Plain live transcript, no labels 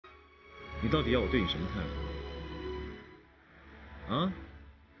你到底要我对你什么态度？啊？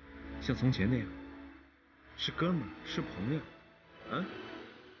像从前那样，是哥们儿，是朋友，啊？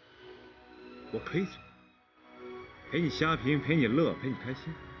我可以做，陪你瞎评，陪你乐，陪你开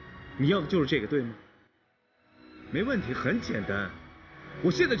心。你要的就是这个，对吗？没问题，很简单，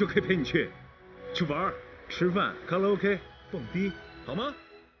我现在就可以陪你去玩、吃饭、卡拉 OK、蹦迪，好吗？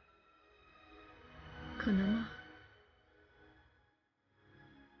可能吗？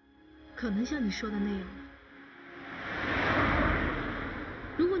可能像你说的那样吗？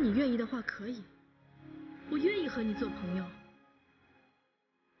如果你愿意的话，可以，我愿意和你做朋友。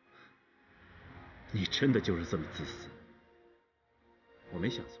你真的就是这么自私？我没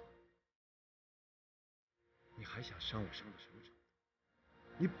想错。你还想伤我伤到什么程度？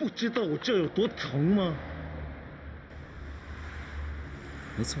你不知道我这有多疼吗？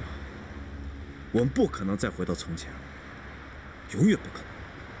没错，我们不可能再回到从前了，永远不可能。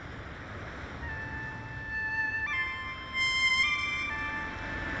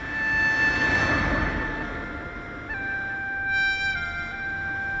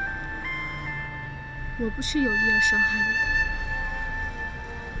我不是有意要伤害你的。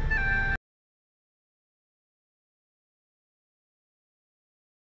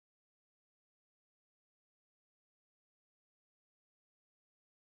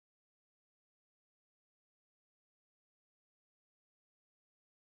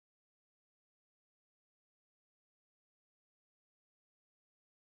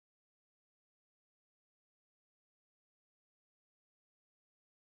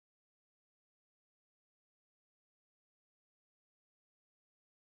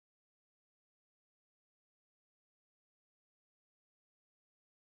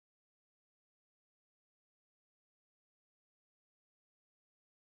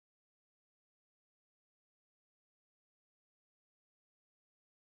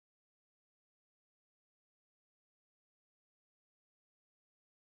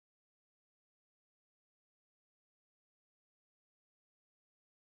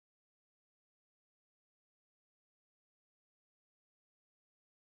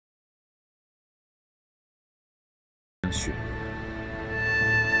血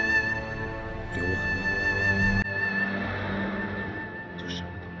流完了，就什么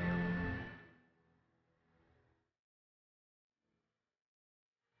都没有。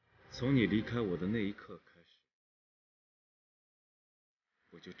从你离开我的那一刻开始，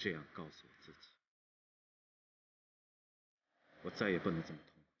我就这样告诉我自己，我再也不能这么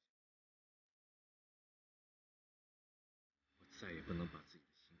痛苦，我再也不能把自己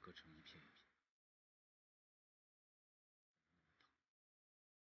的心割成一片一片。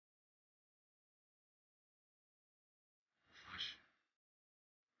发誓，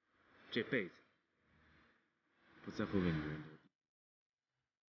这辈子不再会为女人流鼻。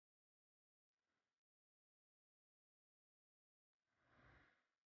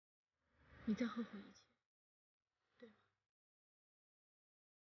你在后悔一切，对吗？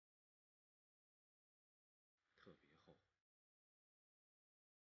特别后悔，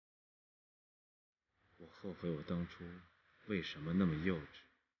我后悔我当初为什么那么幼稚。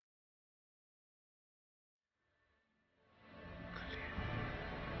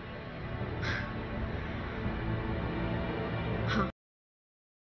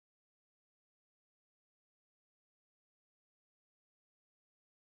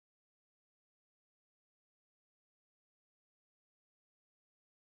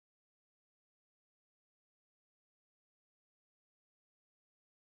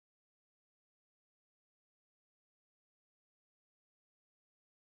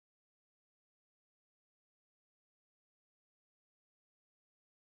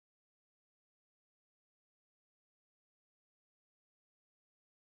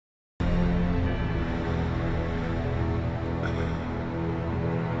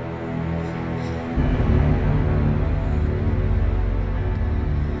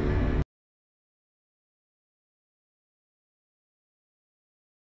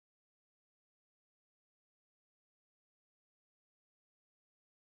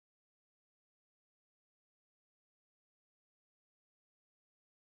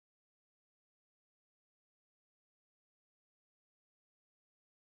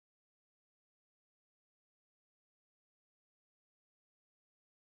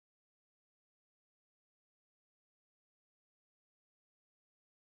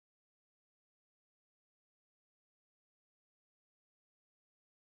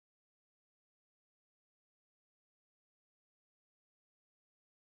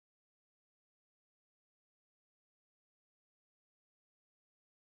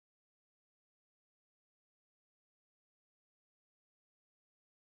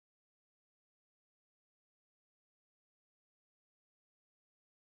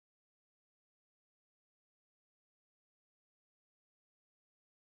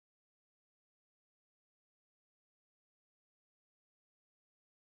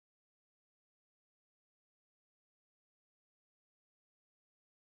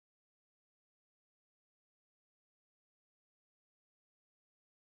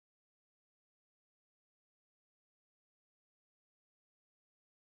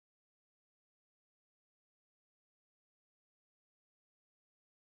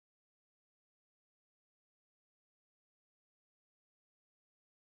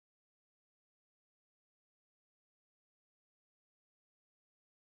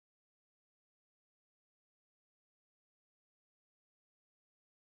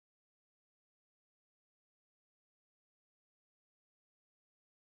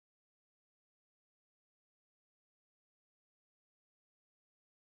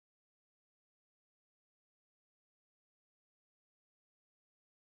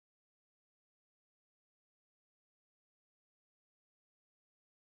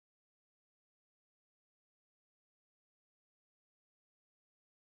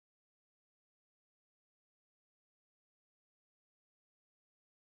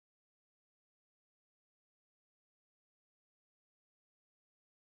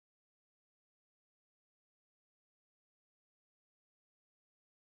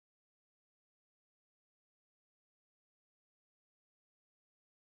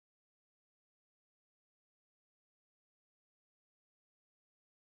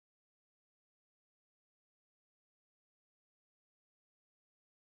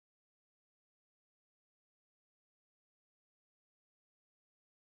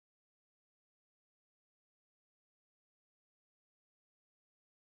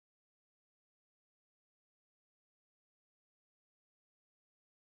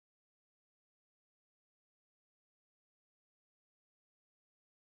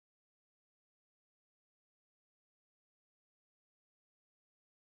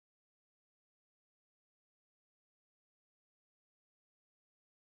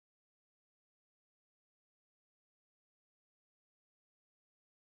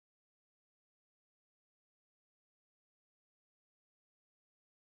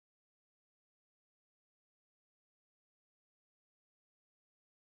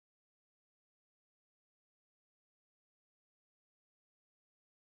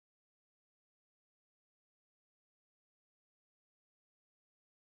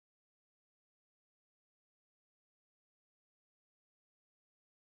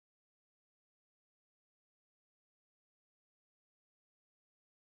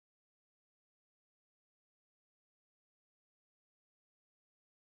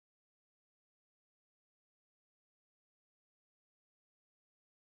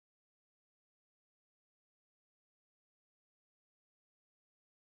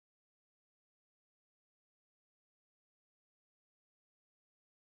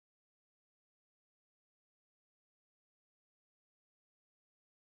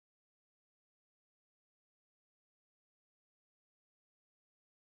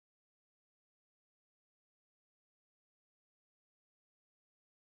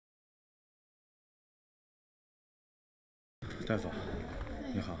大夫，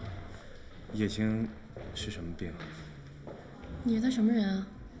你好，叶青是什么病？你是他什么人啊？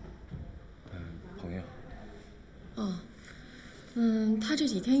朋友。哦，他这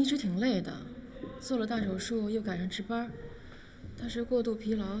几天一直挺累的，做了大手术又赶上值班，他是过度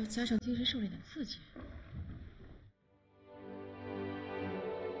疲劳加上精神受了点刺激。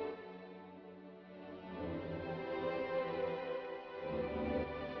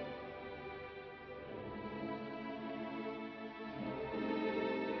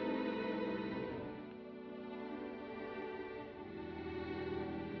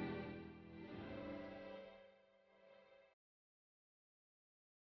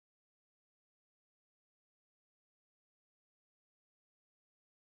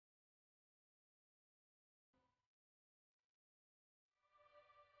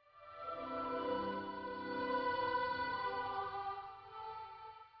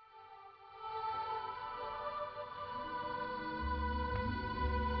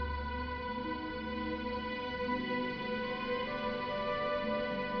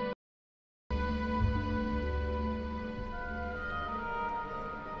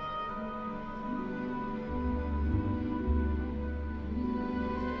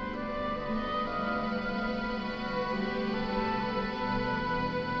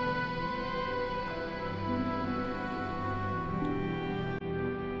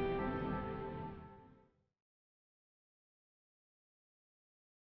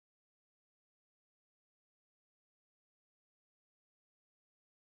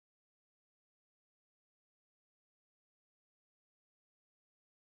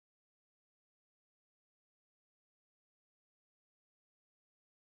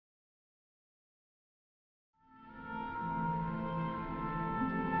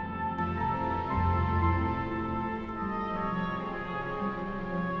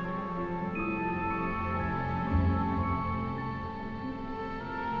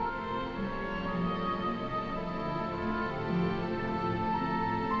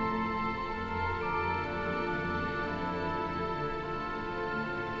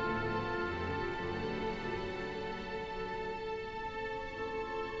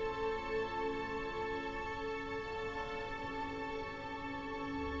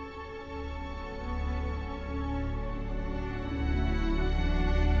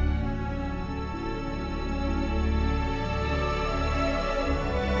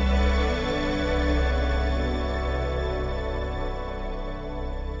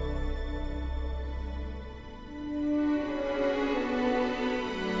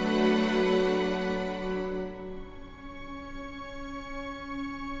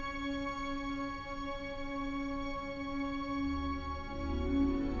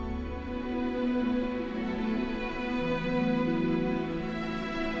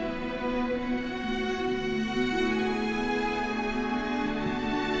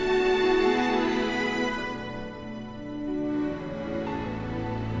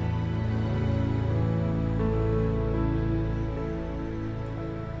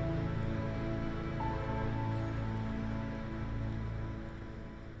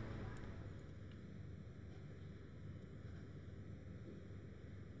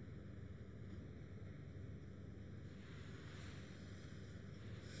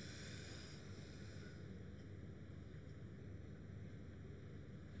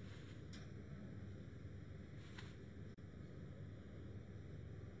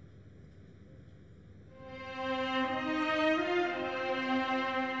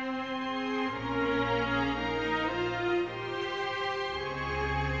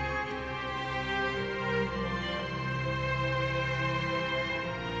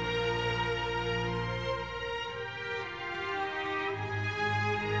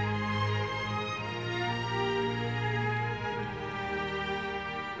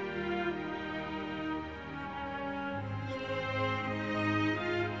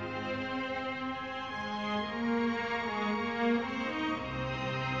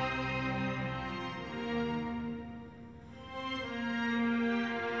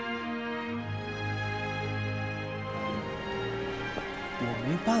我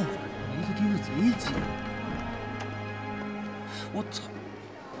没办法，你一个盯着贼紧。我操！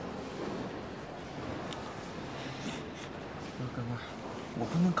哥们儿，我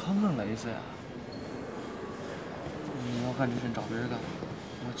不能扛着雷子呀！你要干这事找别人干，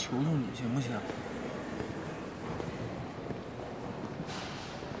我求求你行不行？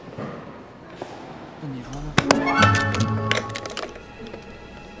那你说呢？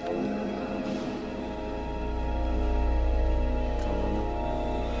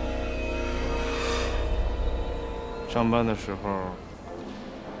上班的时候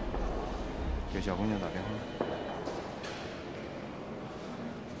给小姑娘打电话。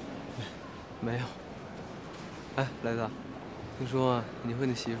没有。哎，雷子，听说你和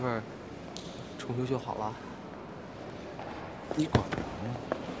你媳妇儿重修好了？你管得着吗？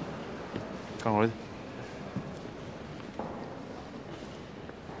干活去。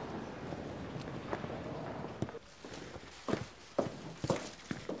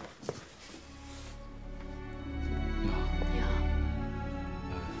你好。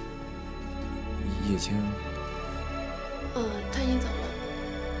叶青。他已经走了。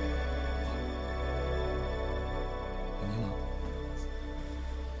您呢？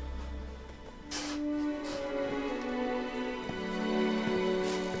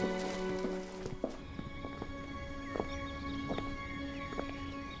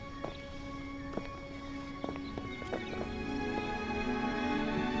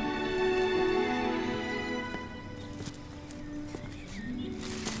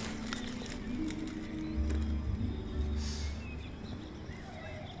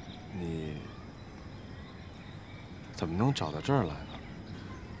你怎么能找到这儿来呢？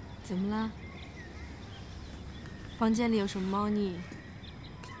怎么了？房间里有什么猫腻？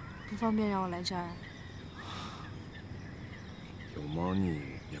不方便让我来这儿。有猫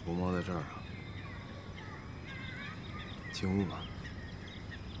腻也不猫在这儿啊。进屋吧。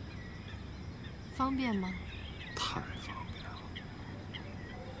方便吗？太方便了。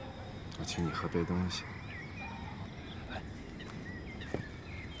我请你喝杯东西。来。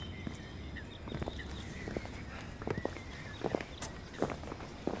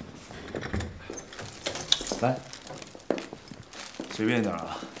来，随便点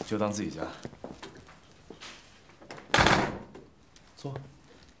啊，就当自己家。坐。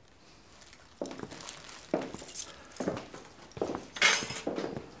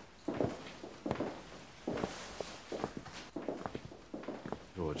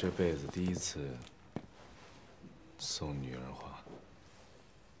是我这辈子第一次送女人花。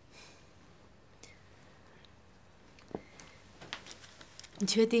你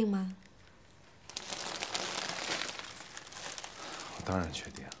确定吗？我当然确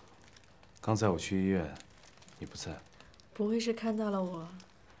定。刚才我去医院，你不在。不会是看到了我，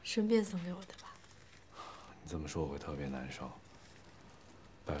顺便送给我的吧？你这么说我会特别难受。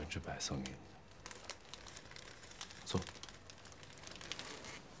100%送给你。坐。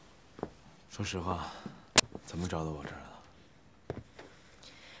说实话，怎么找到我这儿的？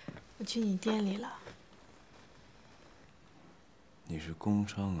我去你店里了。你是工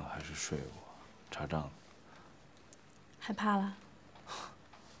商啊，还是税务啊？查账的。害怕了？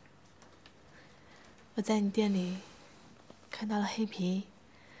我在你店里看到了黑皮，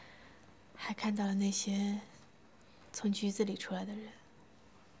还看到了那些从局子里出来的人。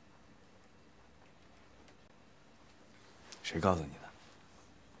谁告诉你的？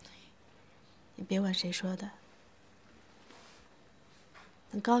你别管谁说的，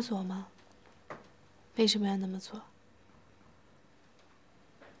能告诉我吗？为什么要那么做？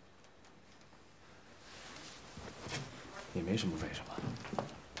也没什么为什么，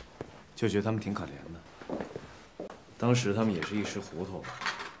就觉得他们挺可怜的。当时他们也是一时糊涂，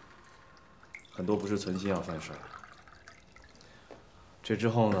很多不是存心要犯事儿。这之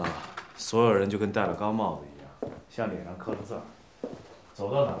后呢，所有人就跟戴了高帽子一样，像脸上刻了字儿，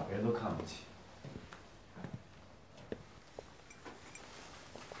走到哪儿别人都看不起。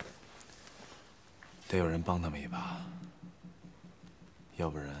得有人帮他们一把，要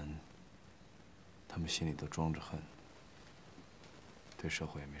不然他们心里都装着恨。对社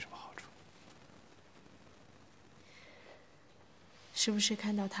会也没什么好处。是不是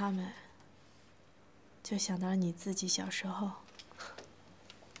看到他们，就想到了你自己小时候，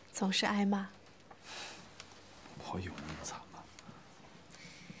总是挨骂？我有那么惨吗？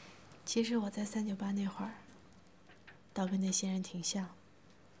其实我在398那会儿，倒跟那些人挺像。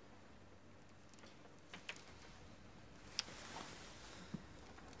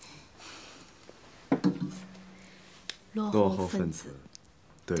落后分子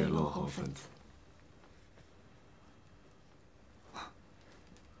对落后分子。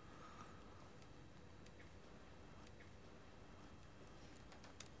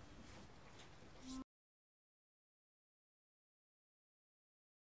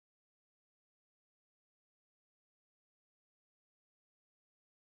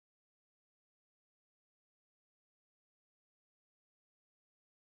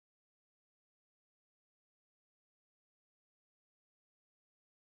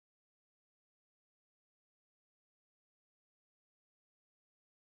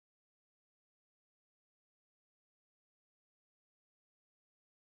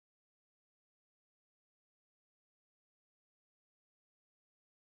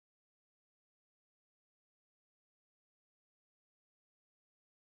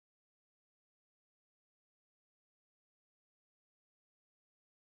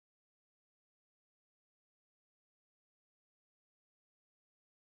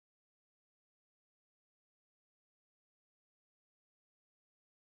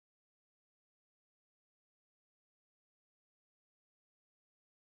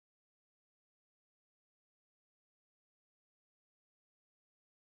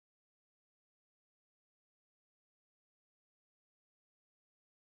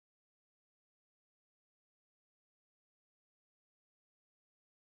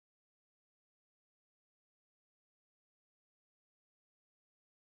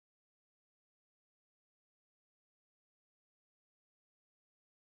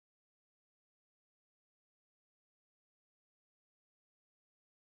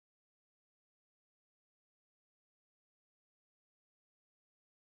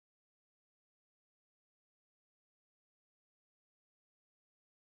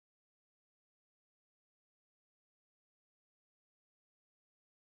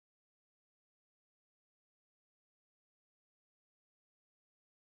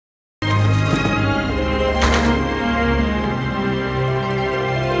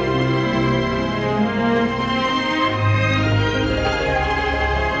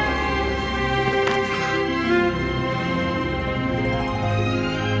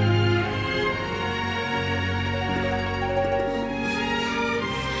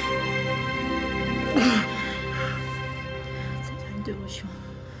才叫你对我凶。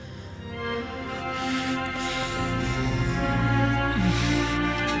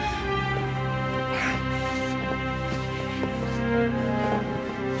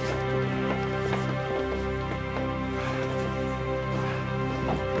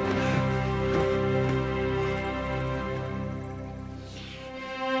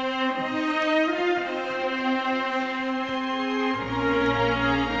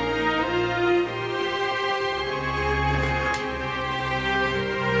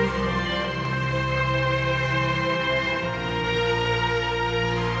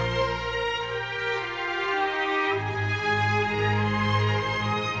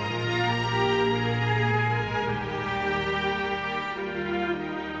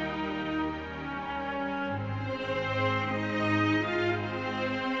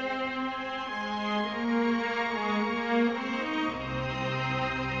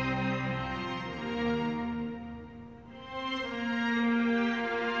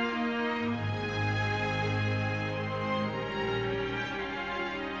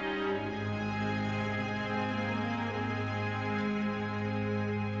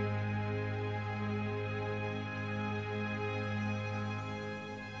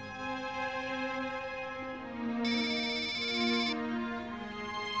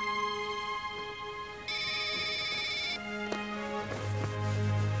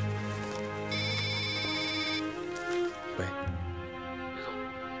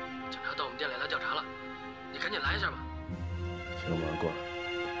赶紧来一下吧。行，我马上过来。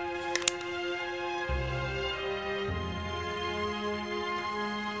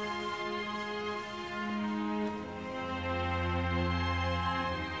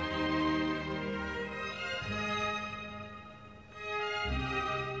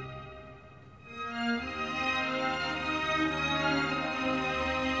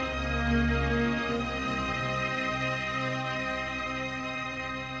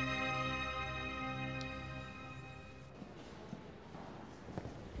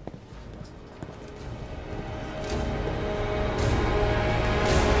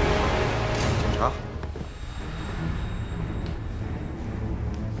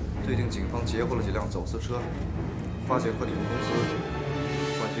最近警方截获了几辆走私车，发现和你们公司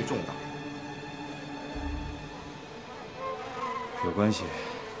关系重大。有关系，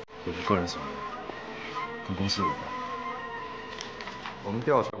也是个人所为，跟公司有关。我们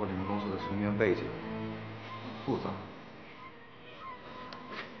调查过你们公司的成员背景，复杂。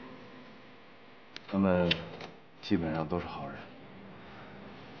他们基本上都是好人，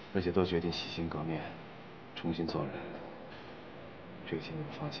而且都决定洗心革面，重新做人。这些你们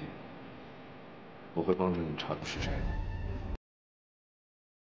放心，我会帮助你们查出是谁。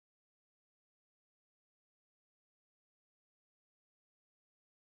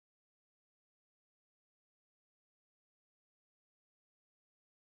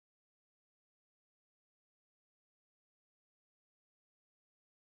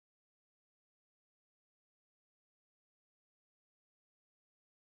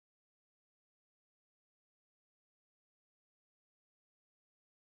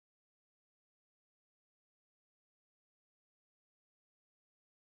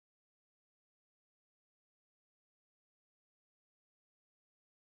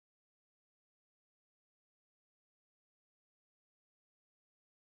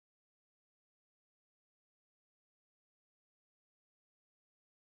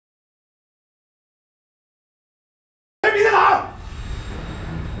你在哪儿？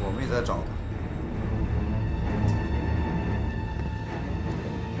我们也在找他。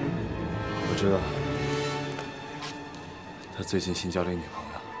我知道，他最近新交了一女朋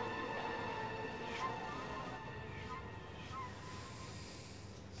友。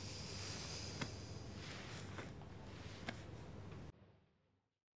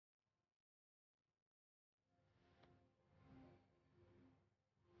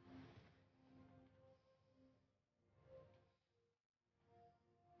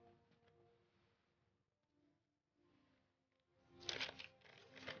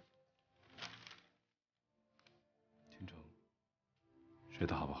青城，睡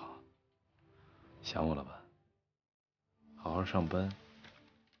得好不好？想我了吧？好好上班，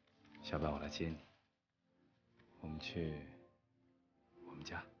下班我来接你。我们去我们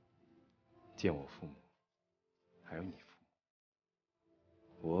家见我父母，还有你父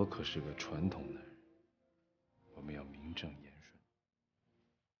母。我可是个传统男人，我们要名正言顺。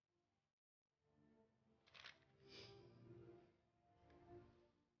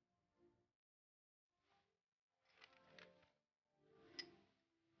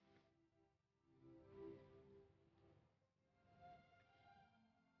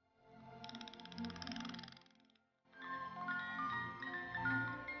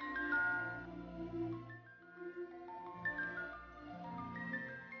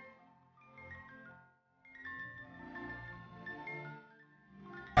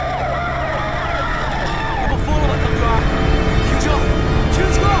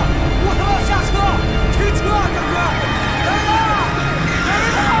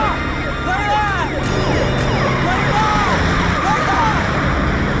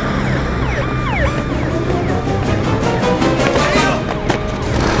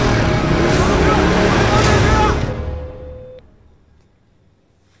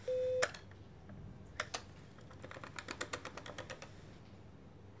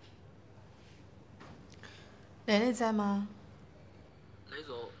蕾蕾在吗？雷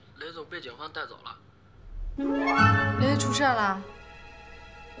总被警方带走了。蕾蕾出事了？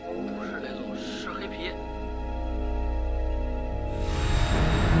不是雷总，是黑皮。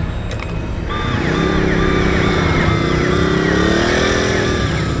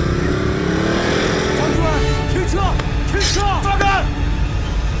长官，停车！停车！放开！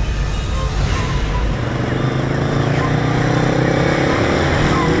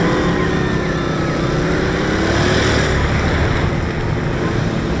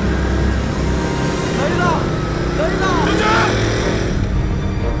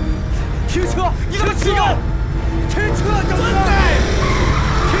 停车！你个乞丐！停车！长官！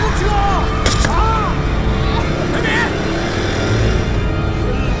停车！啊！黑米！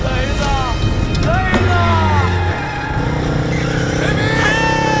雷子！雷子！黑米！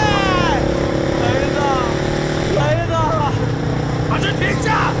雷子！雷子！把车停下！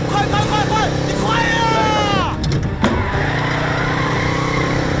快！你快呀！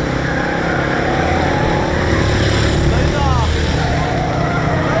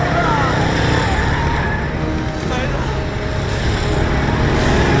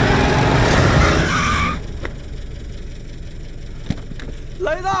 雷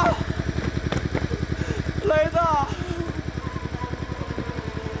子，雷子，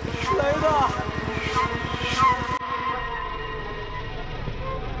雷子，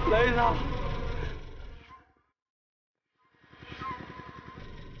雷子。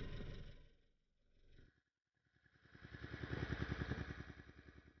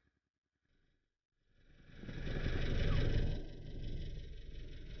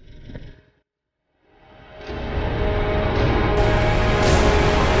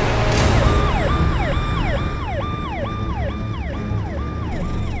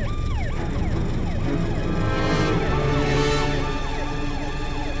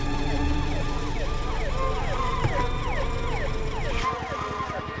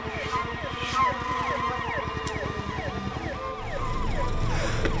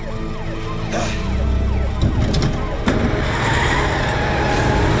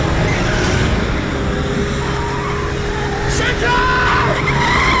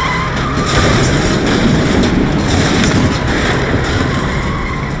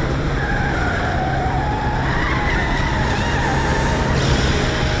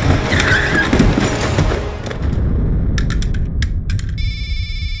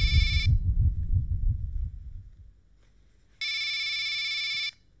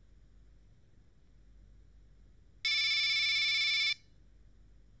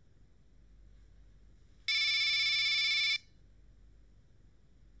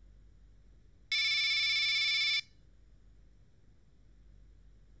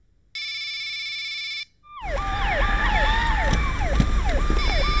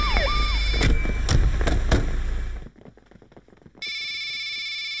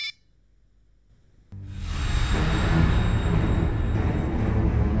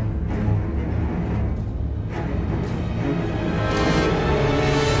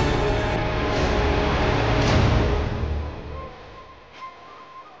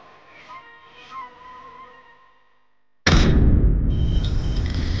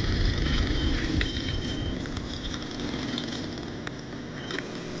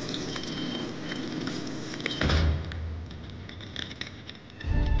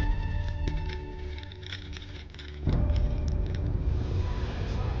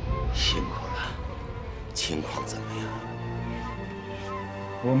辛苦了，情况怎么样？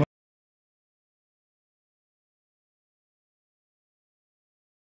我们。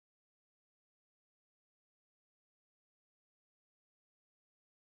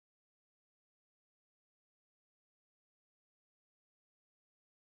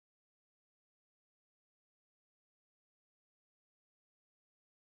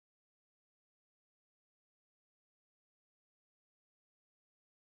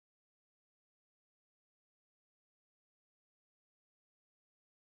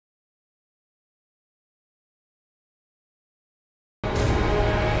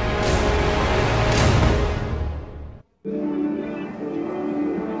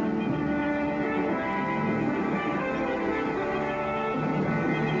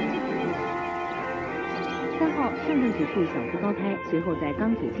上证指数小幅高开，随后在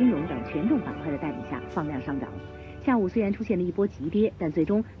钢铁、金融等权重板块的带领下放量上涨。下午虽然出现了一波急跌，但最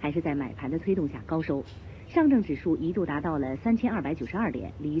终还是在买盘的推动下高收。上证指数一度达到了3292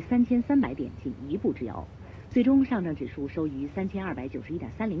点，离3300点仅一步之遥。最终上证指数收于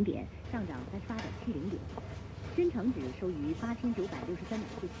3291.30点，上涨38.70点。深成指收于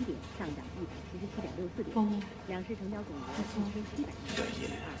8963.47点，上涨177.64点。两市成交总额4700亿，2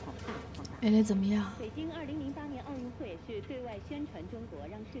号大幅放大。蕾蕾怎么样？北京2008年奥运会是对外宣传中国、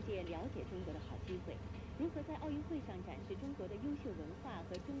让世界了解中国的好机会。如何在奥运会上展示中国的优秀文化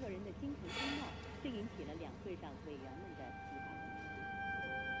和中国人的精神风貌，这引起了两会上委员们的极大关注。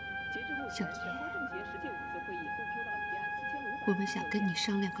截至目前，全国政协10届5次会议共收到提案4500。我们想跟你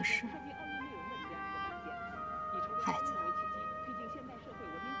商量个事。孩子，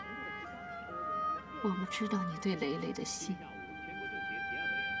我们知道你对蕾蕾的心，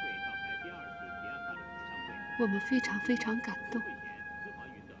我们非常非常感动。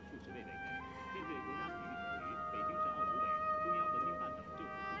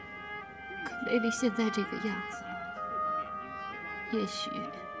可蕾蕾现在这个样子，也许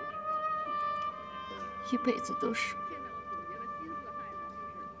一辈子都是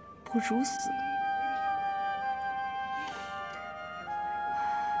不如死。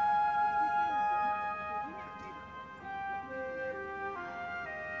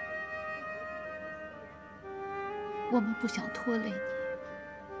我们不想拖累你。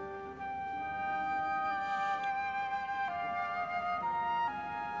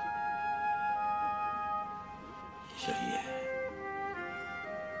小叶，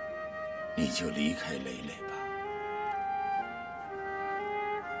你就离开蕾蕾吧，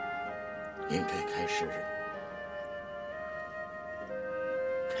应该开始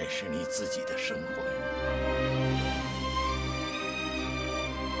你自己的生活呀。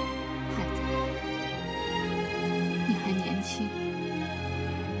孩子，你还年轻，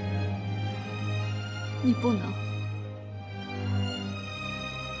你不能。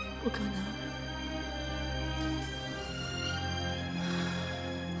不可能，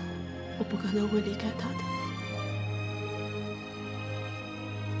我不可能会离开他的。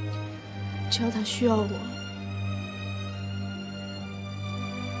只要他需要我，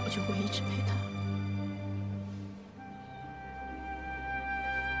我就会一直陪他。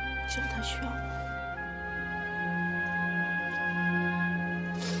只要他需要我。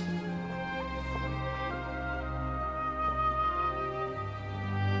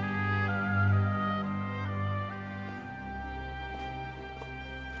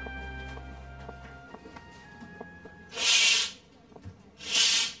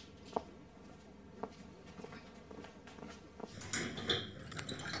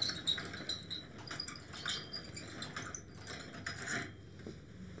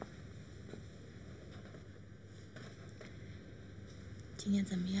今天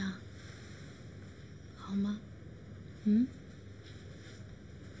怎么样？好吗？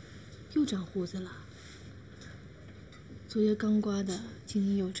又长胡子了？昨夜刚刮的，今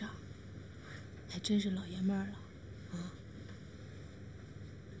天又长，还真是老爷们儿了啊！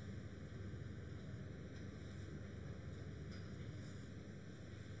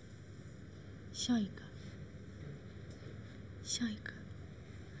笑一个，笑一个。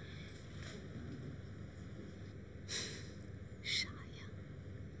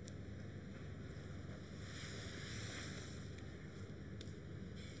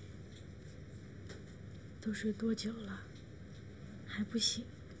都睡多久了，还不醒？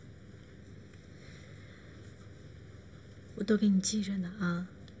我都给你记着呢啊！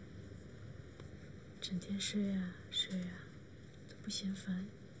整天睡啊睡啊，都不嫌烦。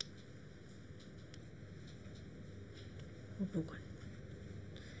我不管，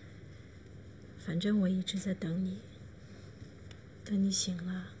反正我一直在等你，等你醒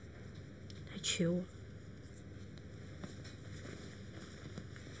了来娶我。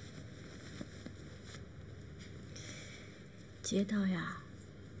街道呀，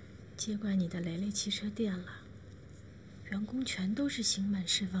接管你的蕾蕾汽车店了，员工全都是刑满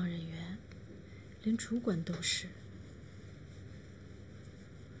释放人员，连主管都是，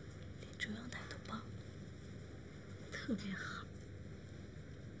连中央台都报，特别好。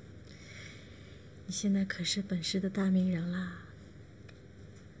你现在可是本市的大名人啦，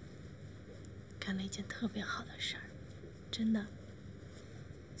干了一件特别好的事儿，真的。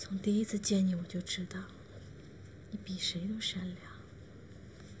从第一次见你我就知道。你比谁都善良，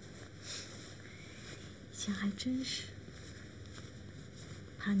以前还真是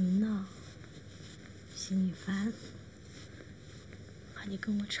怕你闹，心你烦，怕你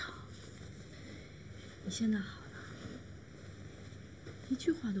跟我吵。你现在好了，一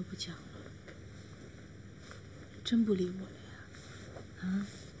句话都不讲了，真不理我了呀？啊？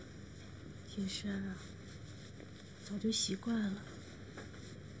也是啊，早就习惯了，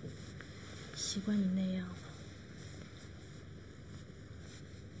习惯你那样了。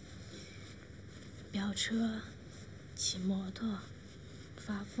飙车、骑摩托、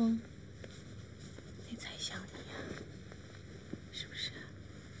发疯，那才像你呀，是不是？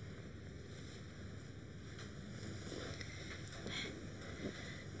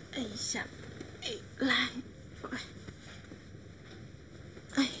哎摁一下，哎，来，乖。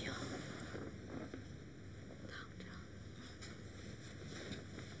哎呦，躺着。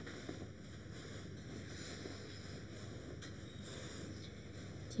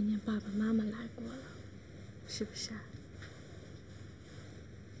今天爸爸妈妈来过了，是不是？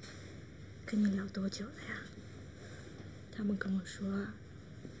跟你聊多久了呀？他们跟我说，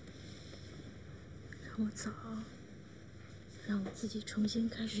让我走，让我自己重新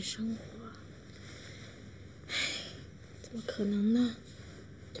开始生活。唉，怎么可能呢？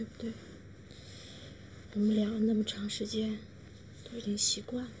对不对？我们俩那么长时间，都已经习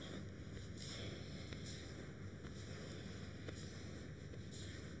惯了。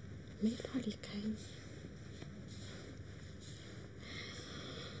没法离开你。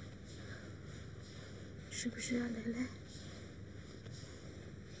是不是啊，蕾蕾？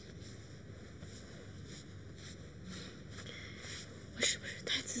我是不是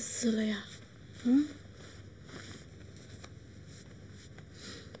太自私了呀？嗯？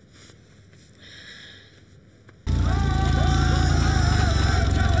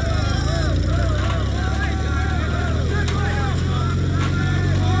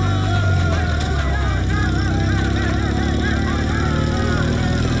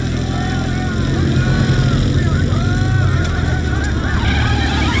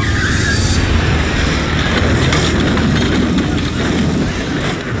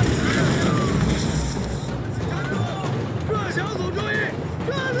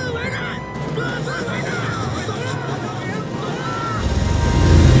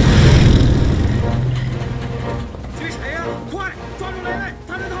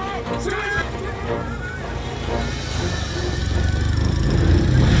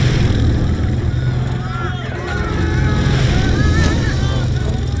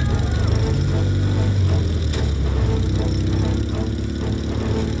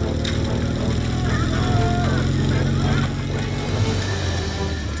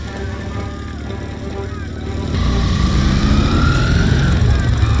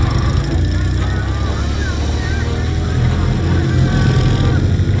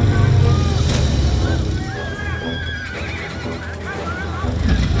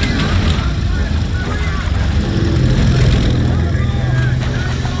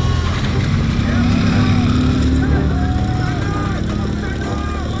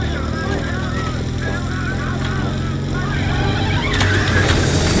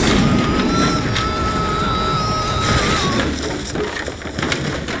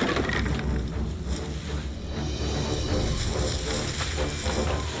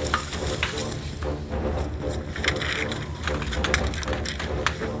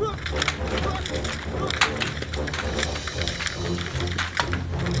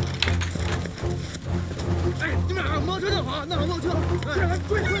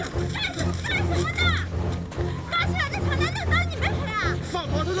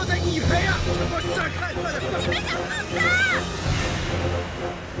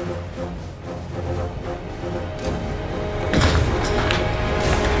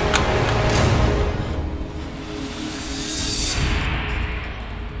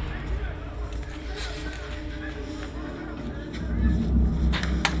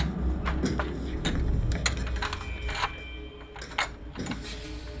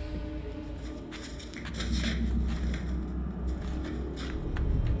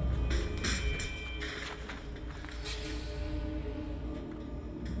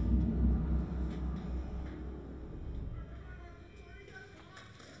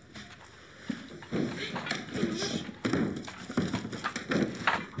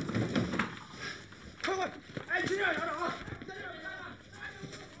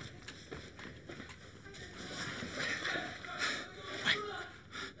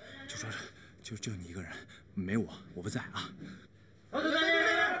就你一个人，没我不在啊。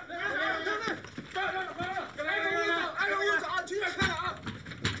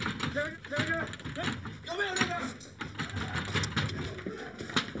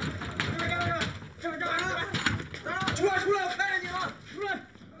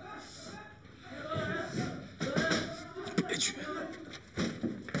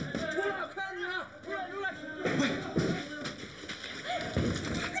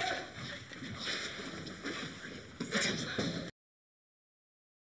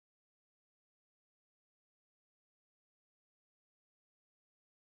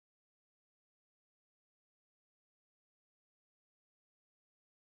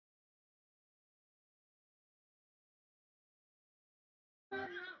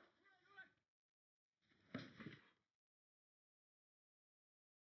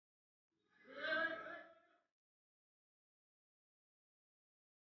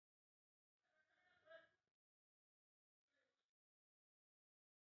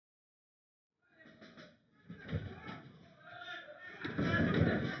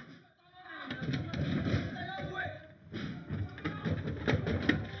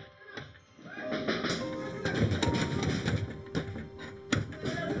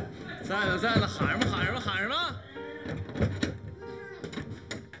在呢，在呢，喊什么喊什么喊什么？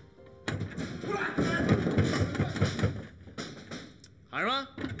出来！喊什么？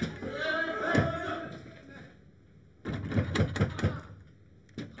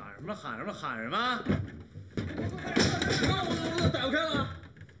喊什么喊什么喊什么？我逮不开了！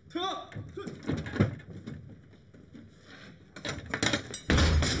退后！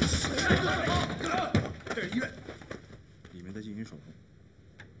这是医院，里面在进行手术。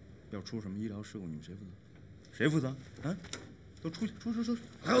 要出什么医疗事故，你们谁负责？谁负责？啊！都出去，出！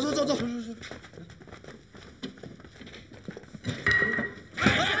还有，走！出！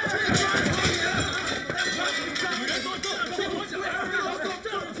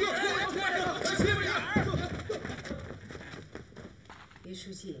于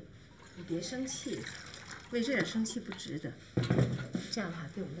书记，你别生气，为这点生气不值得。这样的话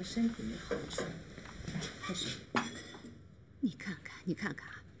对我们的身体没好处。开始。你看看。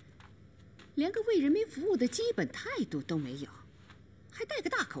 连个为人民服务的基本态度都没有，还戴个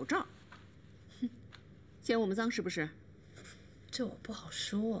大口罩，哼，嫌我们脏是不是？这我不好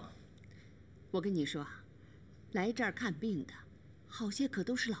说。我跟你说，来这儿看病的，好些可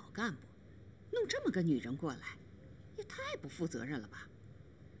都是老干部，弄这么个女人过来，也太不负责任了吧？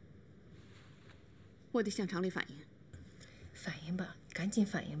我得向厂里反映。反映吧，赶紧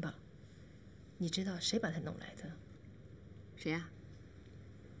反映吧。你知道谁把她弄来的？谁呀？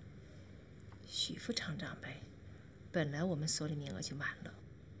 许副厂长呗，本来我们所里名额就满了。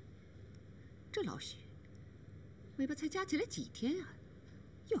这老许，尾巴才加起来几天啊，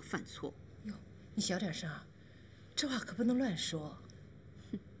又要犯错误。哟，你小点声啊，这话可不能乱说。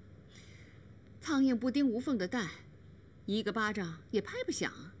哼，苍蝇不叮无缝的蛋，一个巴掌也拍不响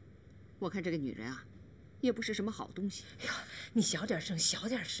啊。我看这个女人啊，也不是什么好东西。哎呀，你小点声，小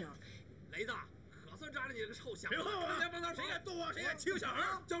点声。雷子。 可算抓着你这个臭小子！谁敢动我，谁敢欺负小孩？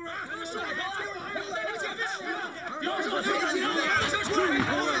叫不然他就上我头！别说我头！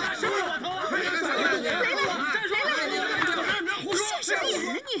现什么眼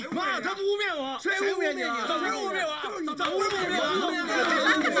呢你？妈，他不污蔑我，谁污蔑你？怎么污蔑我？怎么污蔑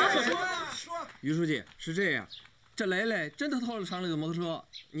我？于书记是这样，这雷雷真的偷了厂里的摩托车，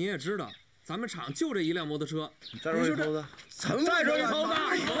你也知道，咱们厂就这一辆摩托车。再说一偷子，再说一偷子。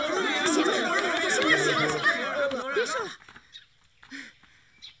行了，别说了，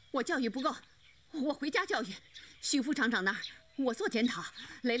我教育不够，我回家教育。许副厂长那儿我做检讨，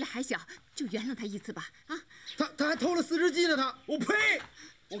雷雷还小，就原谅他一次吧。啊，他还偷了4只鸡呢，我呸！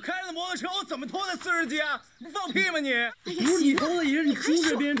我开了摩托车，我怎么偷的40只啊？你放屁吗你？不是你偷的，也是你租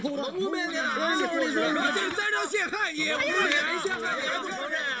给别人偷的。污蔑你啊！就是这栽赃陷害你，污蔑你，陷害你，还不承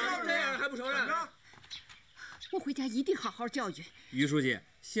认啊？这样还不承认？我回家一定好好教育。于书记，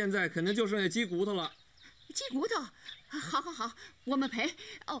现在肯定就剩下鸡骨头了。鸡骨头，好，我们赔。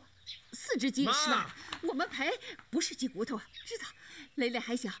哦，4只鸡是吧？我们赔，不是鸡骨头，知道？雷雷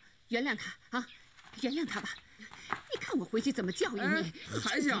还小，原谅他啊，原谅他吧。你看我回去怎么教育你？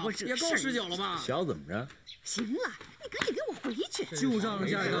还小，也够19了吧？小怎么着？行了，你赶紧跟我回去。就仗着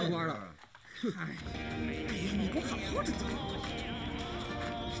家里当官了。哎呀，你给我好好的走。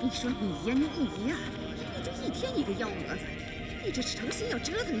你说你呀，你呀，你就一天一个幺蛾子，你这是诚心要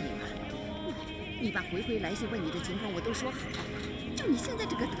折腾你吗？你把回来信问你的情况我都说好，就你现在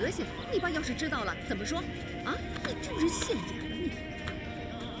这个德行，你爸要是知道了怎么说？啊，你丢人现眼了你！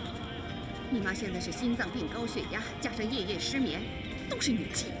你妈现在是心脏病、高血压，加上夜夜失眠，都是你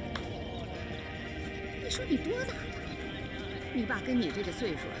气。你说你多大了？你爸跟你这个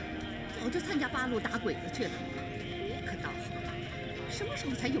岁数，早就参加八路打鬼子去了。你可倒好，什么时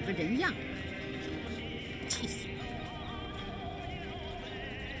候才有个人样？气死我！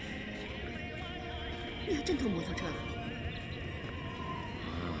你还真偷摩托车了？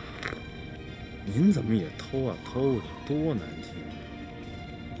啊，您怎么也偷啊？偷的多难听！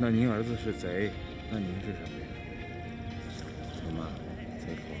那您儿子是贼，那您是什么呀？行吧，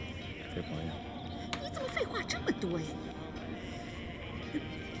贼婆，贼朋友。你怎么废话这么多呀？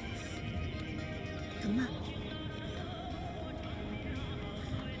疼吗？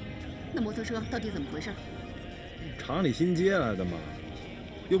那摩托车到底怎么回事？厂里新接来的嘛，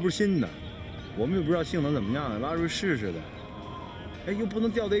又不是新的，我们也不知道性能怎么样，拉出去试试的。哎，又不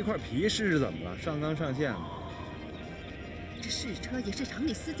能掉在一块皮，试试怎么了？上纲上线的。这试车也是厂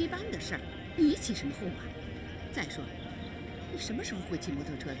里司机班的事儿，你起什么哄啊？再说，你什么时候会骑摩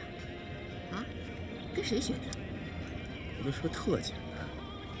托车的？啊？跟谁学的？我这车特简单，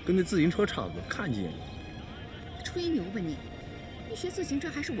跟那自行车差不多，看见了。吹牛吧你！你学自行车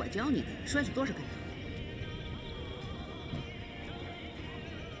还是我教你的，摔了多少跟头？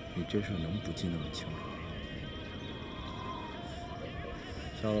你这事能不记那么清楚？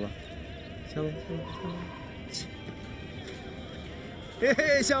笑了吧？笑了，笑了。嘿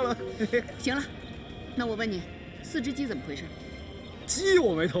嘿，笑了。嘿嘿。行了，那我问你，4只鸡怎么回事？鸡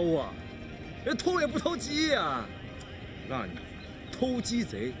我没偷啊，人偷也不偷鸡呀！我告诉你，偷鸡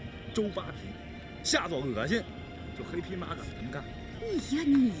贼周扒皮，下作恶心，就黑皮马杆他们干。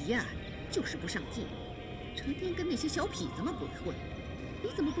你呀，就是不上进，成天跟那些小痞子们鬼混。你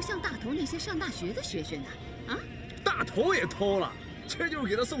怎么不像大头那些上大学的学呢？啊？大头也偷了，这就是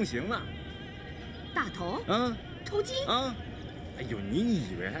给他送行了。大头？啊？偷鸡？啊？哎呦，你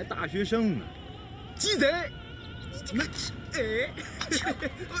以为还大学生呢？鸡贼！你这个……哎！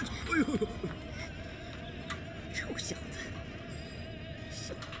哎呦！臭小子！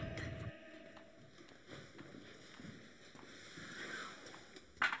小混蛋！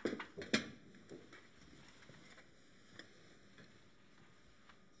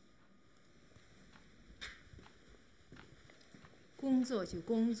工作就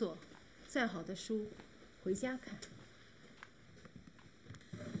工作，再好的书，回家看。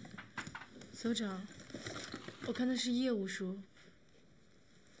所长，我看的是业务书。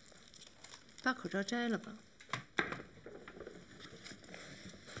把口罩摘了吧。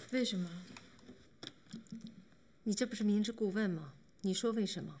为什么？你这不是明知故问吗？你说为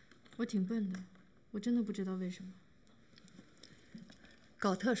什么？我挺笨的，我真的不知道为什么。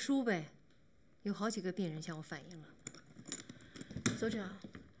搞特殊呗，有好几个病人向我反映了。所长，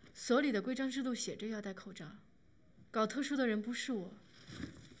所里的规章制度写着要戴口罩，搞特殊的人不是我。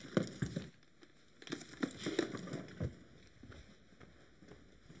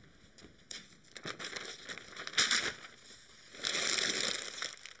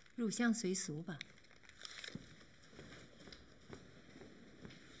入乡随俗吧。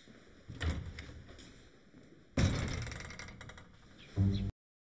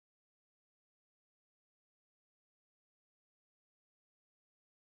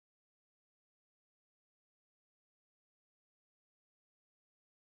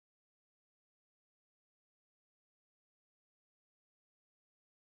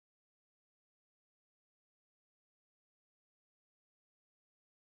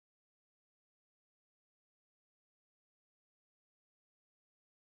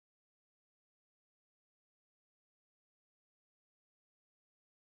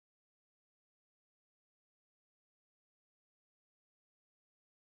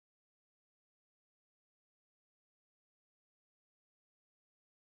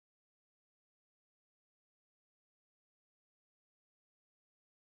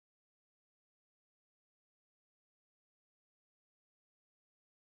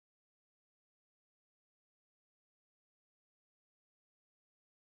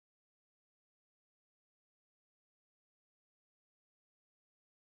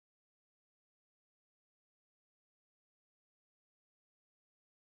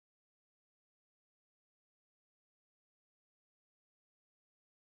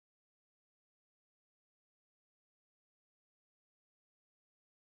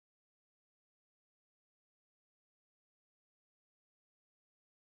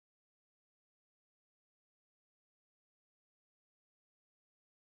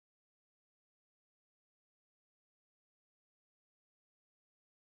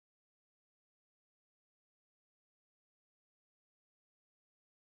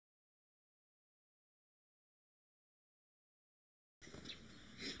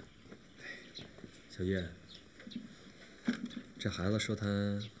小叶，这孩子说他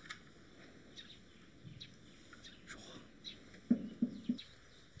说谎。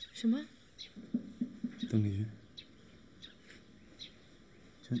什么？邓丽君，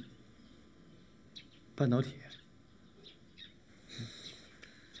就半导体。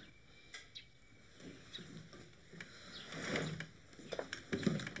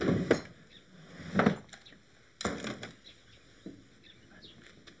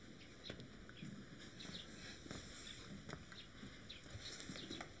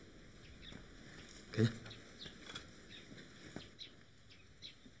给你。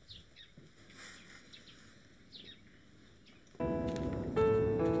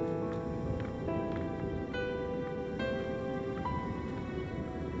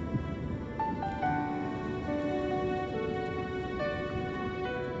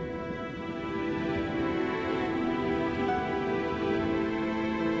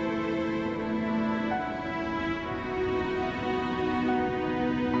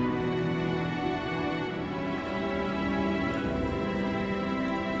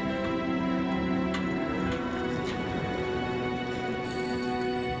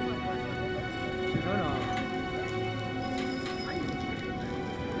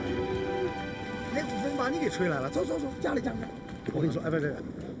把你给吹来了，走走走，家里讲讲。我跟你说，哎，不是，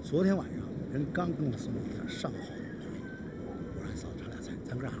昨天晚上人刚跟我送了一点上好的礼物，我让嫂子炒俩菜，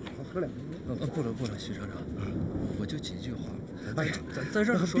咱哥俩好好喝两杯。不了，许厂长，我就几句话，咱在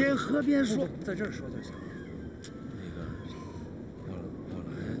这儿说，边喝边说，在这儿说就行。那个，我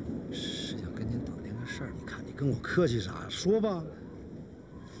来是想跟您打听个事儿。你看你跟我客气啥？说吧。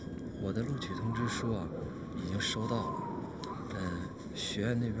我的录取通知书啊，已经收到了。学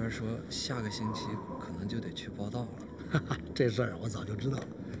院那边说下个星期可能就得去报到了。哈哈，这事儿我早就知道了，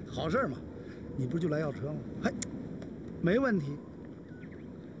好事嘛。你不是就来要车吗？嘿，没问题。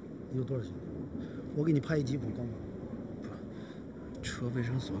你有多少钱？我给你派一吉普够吗？不，车卫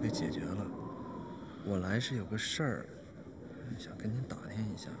生所给解决了。我来是有个事儿，想跟您打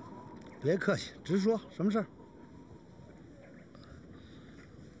听一下。别客气，直说，什么事儿？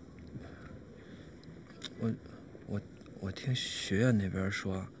我听学院那边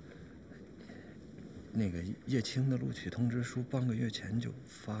说，那个叶青的录取通知书半个月前就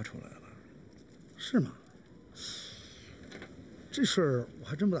发出来了。是吗？这事儿我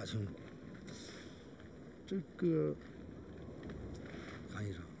还真不大清楚。这个韩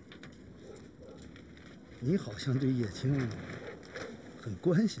医生，你好像对叶青很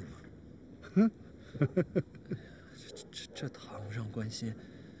关心嘛？这谈不上关心。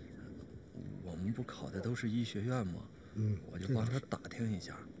我们不考的都是医学院吗？我就帮他打听一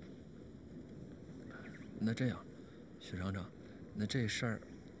下。那这样，许厂长，那这事儿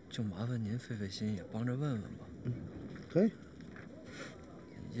就麻烦您费心，也帮着问问吧。可以。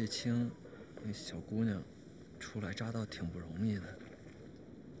叶青，那小姑娘，初来乍到挺不容易的。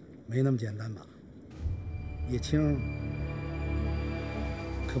没那么简单吧？叶青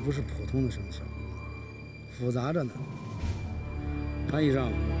可不是普通的什么小姑娘，复杂着呢。韩医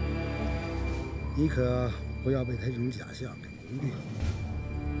生，你可不要被他这种假象给蒙蔽了。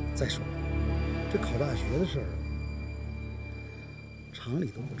再说了，这考大学的事儿，厂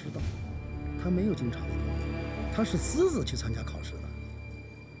里都不知道，他没有经厂里同意，他是私自去参加考试的。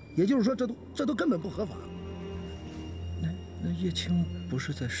也就是说，这都根本不合法。那叶青不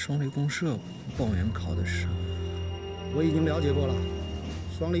是在双立公社报名考的试？我已经了解过了，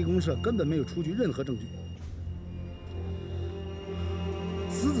双立公社根本没有出具任何证据，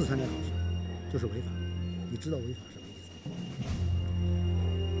私自参加考试就是违法。你知道违法什么意思吗？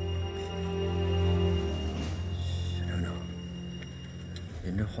许厂长，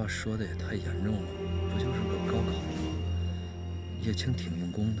您这话说的也太严重了，不就是个高考吗？叶青挺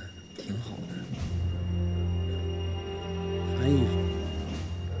用功的，挺好的。韩医生，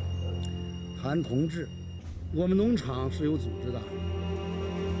韩同志，我们农场是有组织的，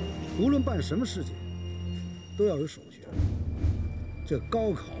无论办什么事情，都要有手续。这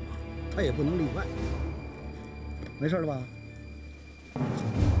高考嘛，它也不能例外。没事了吧？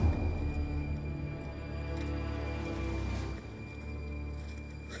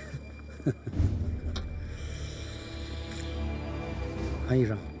韩医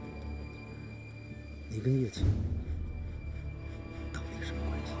生，你跟叶青到底什么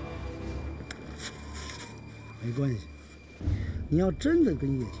关系？没关系，你要真的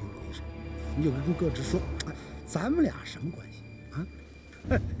跟叶青有一手，你就跟各直说，哎，咱们俩什么关系啊？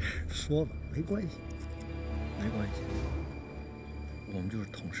说吧，没关系。没关系，我们就是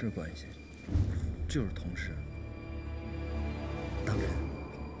同事关系，就是同事。当真？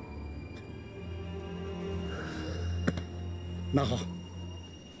那好，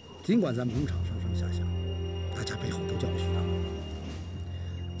尽管咱们农场上上下下，大家背后都叫我徐长。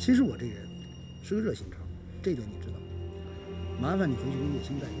其实我这人是个热心肠，这点你知道。麻烦你回去跟叶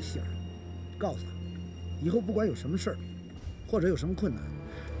青带个信儿，告诉他，以后不管有什么事儿，或者有什么困难，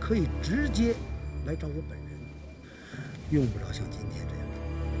可以直接来找我本人。用不着像今天这样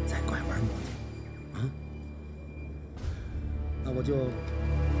再拐弯抹角啊！那我就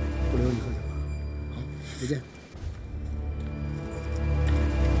不留你喝酒了。好，再见。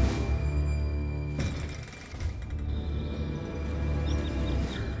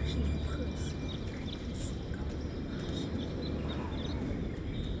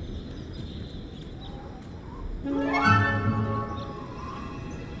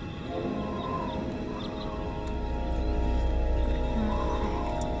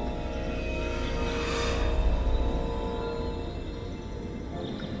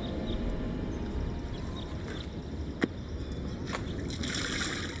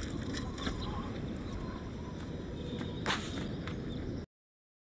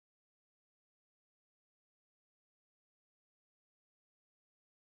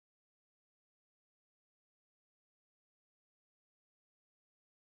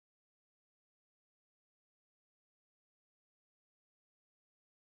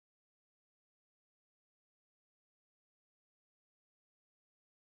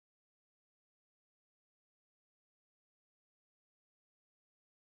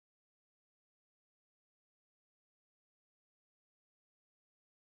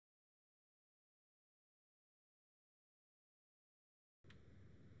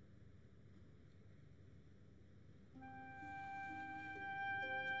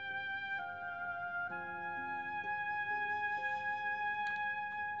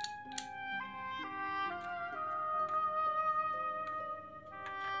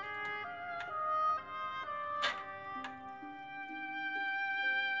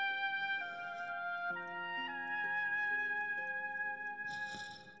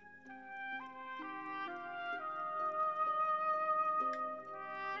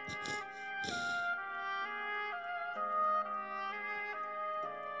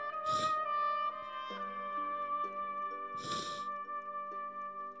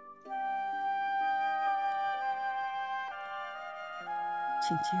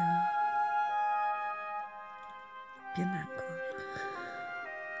青青，别难过了，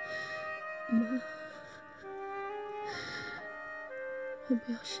妈，我们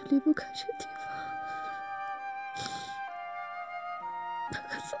要是离不开这地方，那可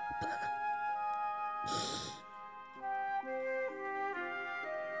怎么办？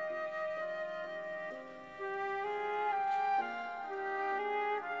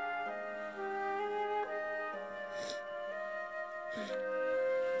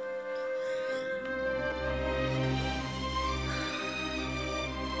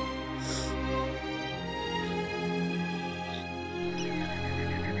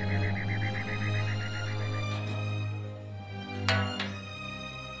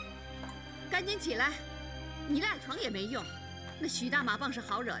赶紧起来！你赖床也没用。那徐大马棒是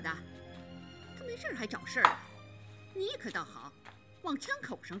好惹的，他没事还找事儿。你可倒好，往枪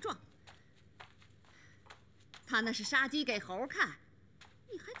口上撞。他那是杀鸡给猴看，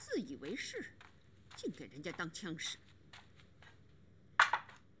你还自以为是，净给人家当枪使。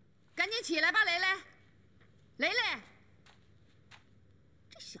赶紧起来吧，雷雷！雷雷，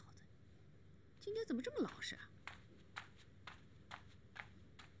这小子今天怎么这么老实啊？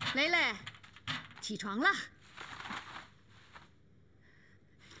雷雷，起床了！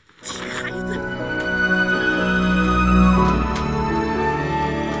这个孩子。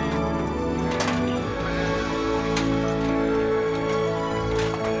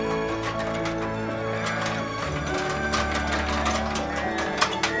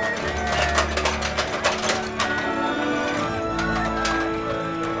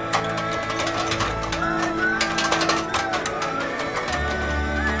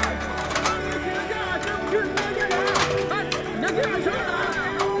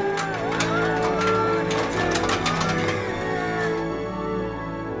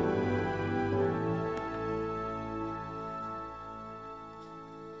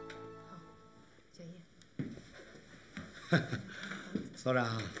所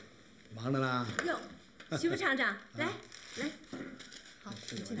长，忙着呢。哟，徐副厂长，来来，好，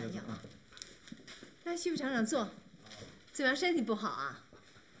你进来要。来，徐副厂长坐。怎么样，身体不好啊？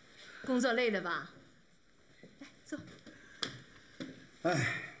工作累了吧？来坐。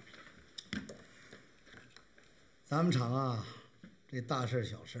哎，咱们厂啊，这大事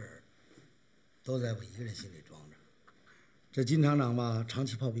小事都在我一个人心里装着。这金厂长吧，长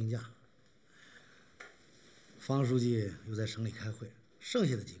期泡病假。方书记又在省里开会，剩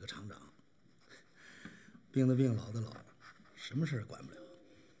下的几个厂长，病的病，老的老，什么事儿管不了。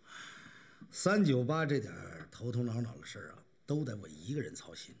398这点头头脑脑的事儿啊，都得我一个人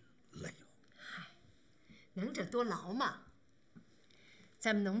操心，累了。嗨，能者多劳嘛。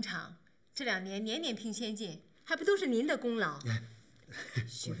咱们农场这2年年年拼先进，还不都是您的功劳？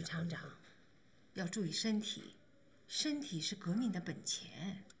徐副厂长，要注意身体，身体是革命的本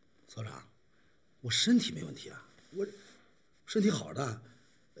钱。所长。我身体没问题啊，我身体好的，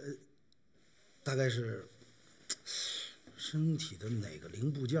大概是身体的哪个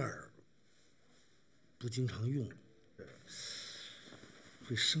零部件不经常用，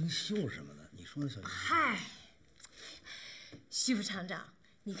会生锈什么的。你说呢，小姐？嗨，徐副厂长，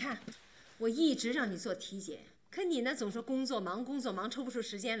你看，我一直让你做体检，可你呢总说工作忙，抽不出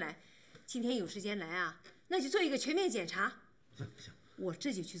时间来。今天有时间来啊，那就做一个全面检查。行行。我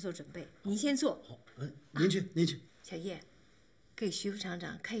这就去做准备，您先坐。好，您去，您去。小叶，给徐副厂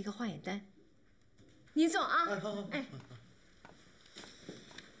长开一个化验单。您坐啊。哎，好好。哎。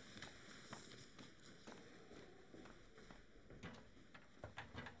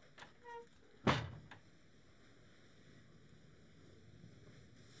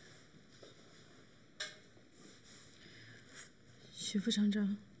徐副厂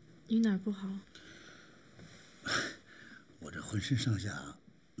长，你哪儿不好？我这浑身上下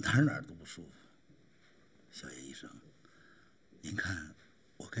哪儿都不舒服，小叶医生，您看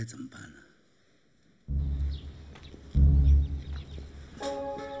我该怎么办呢？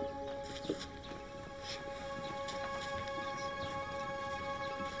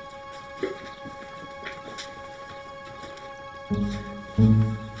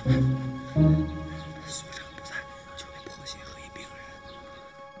所长不在，就得迫切和议病人。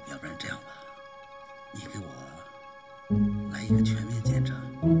要不然这样吧，你给我来一个全面检查。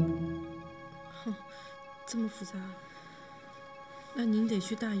哼，这么复杂，那您得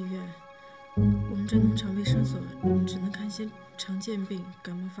去大医院。我们这农场卫生所只能看些常见病，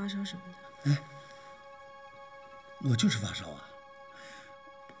感冒、发烧什么的。哎，我就是发烧啊，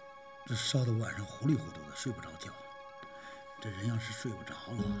这烧得晚上糊里糊涂的，睡不着觉。这人要是睡不着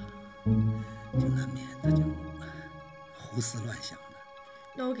了，就难免他就胡思乱想的。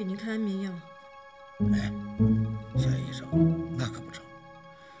那我给您开安眠药。哎，小叶医生，那可不成。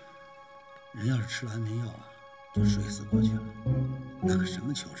是吃了安眠药啊，就睡死过去了，那可什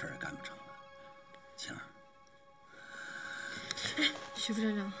么糗事也干不成了。晴儿，哎，徐副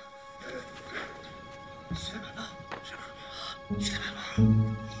站长，去干嘛？去干嘛？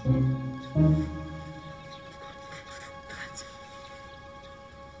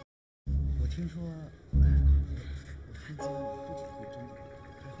我听说，我看见你不仅会针灸，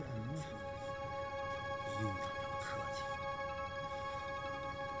还会按摩什么的，你用不着这么客气。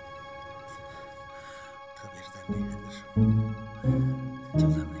特别是在没人的时候，就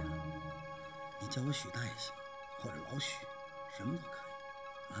咱们俩，你叫我许大爷行，或者老许，什么都可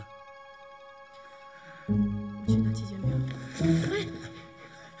以，啊？我去拿体检表。哎，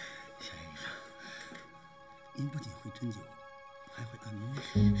夏医生，您不仅会针灸，还会按摩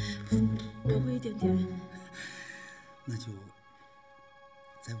是吗？我会一点点。那就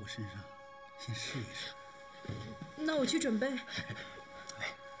在我身上先试一试。那我去准备。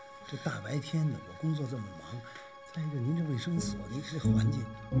哎，这大白天的，我工作这么忙，再一个您这卫生所，您这环境，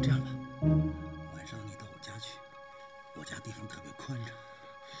这样吧，晚上你到我家去，我家地方特别宽敞。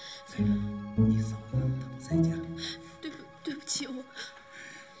再一个，你嫂子她不在家。对不起，我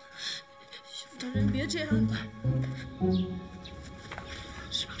徐副长人别这样的。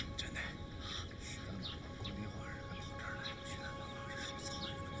是吧？真的。徐大妈光电话儿跑这儿来，徐大妈老是说操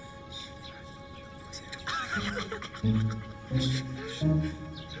人，徐大妈就不写成。是。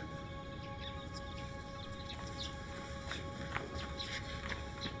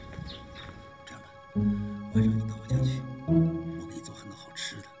这样吧，晚上你到我家去，我给你做很多好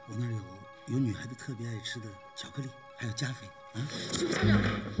吃的。我那儿有女孩子特别爱吃的巧克力，还有加菲啊。徐副站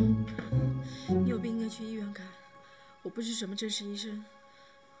长，你有病应该去医院看。我不是什么正式医生，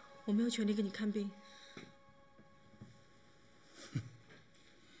我没有权利给你看病。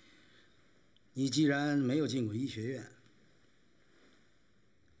你既然没有进过医学院，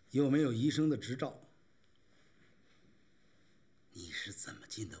又没有医生的执照，你是怎么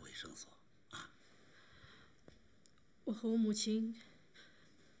进的卫生所啊？我和我母亲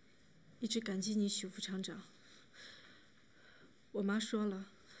一直感激你，许副厂长。我妈说了，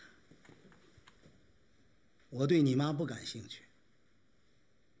我对你妈不感兴趣，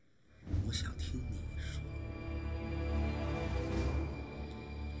我想听你说。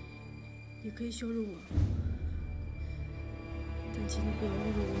你可以羞辱我，但请你不要侮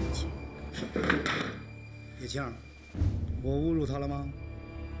辱我母亲。叶青儿，我侮辱她了吗？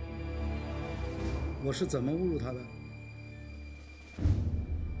我是怎么侮辱她的？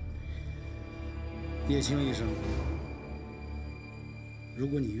叶青医生，如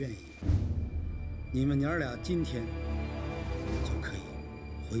果你愿意，你们娘俩今天就可以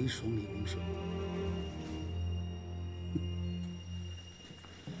回双立公社。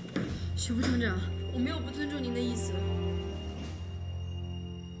许副厂长，我没有不尊重您的意思。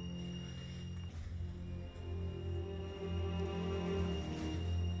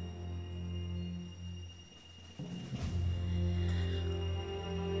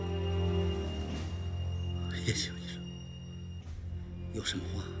叶青医生，有什么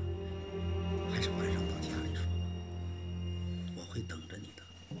话还是晚上到家里说吧，我会等着你的。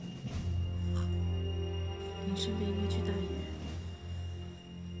您生病应该去大医院，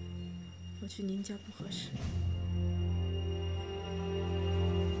我去您家不合适。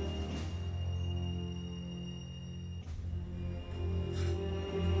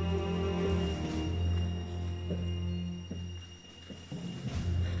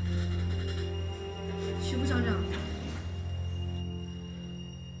许副厂长，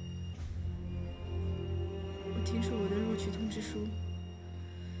我听说我的录取通知书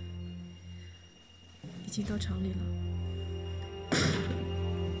已经到厂里了。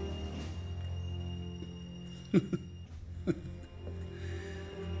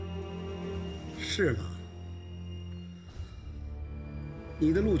是吗？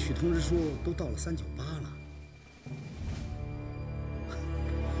你的录取通知书都到了398了，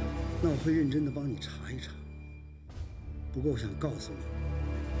那我会认真的帮你查一查。不过我想告诉你，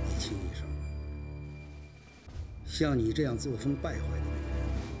叶青医生，像你这样作风败坏的女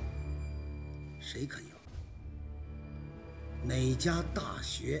人，谁肯要？哪家大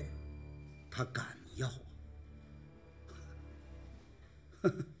学他敢要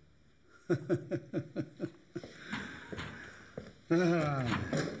啊？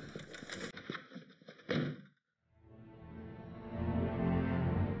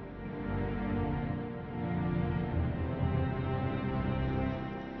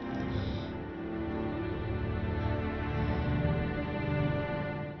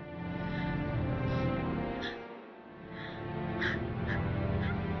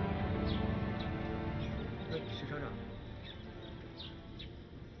徐厂长，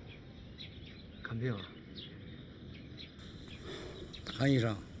病啊？韩医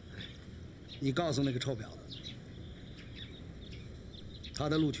生，你告诉那个臭婊子，他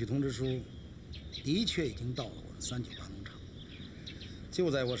的录取通知书的确已经到了我的398农场，就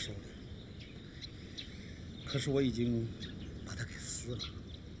在我手里。可是我已经把他给撕了。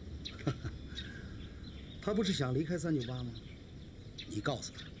他不是想离开398吗？你告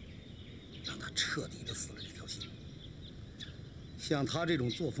诉他，让他彻底的死了这条心。像他这种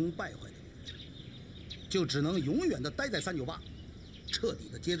作风败坏的女人，就只能永远的待在398，彻底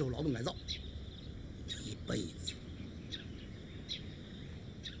的接受劳动改造，一辈子。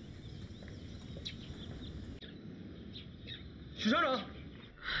许厂长。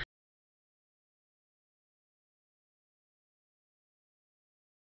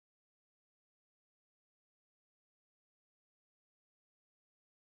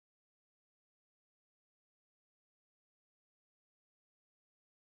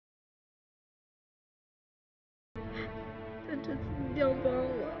 但这次一定要帮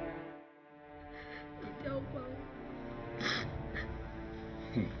我，一定要帮我。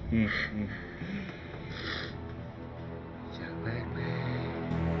小乖乖，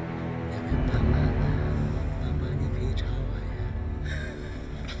要不要帮妈妈？妈妈，你可以找我呀。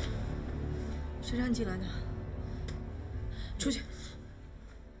谁让你进来的？出去！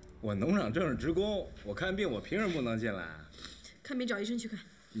我农场正式职工，我看病，我凭什么不能进来？看病找医生去看。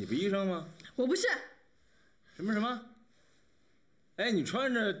你不医生吗？我不是。什么？ 哎，你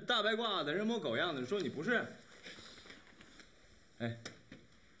穿着大白褂子，人模狗样的，说你不是？哎，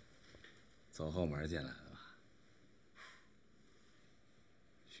走后门进来了吧？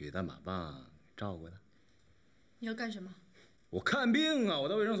许大马棒照顾他。你要干什么？我看病啊！我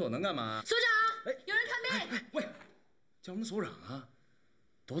到卫生所能干嘛？所长，哎，有人看病！哎，喂，叫什么所长啊？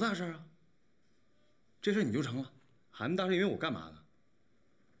多大事啊？这事你就成了，喊那么大声，因为我干嘛呢？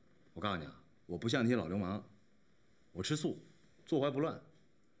我告诉你啊，我不像那些老流氓，我吃素。 坐怀不乱，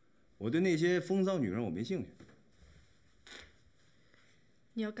我对那些风骚女人我没兴趣。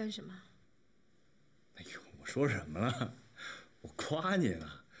你要干什么？哎呦，我说什么了？我夸你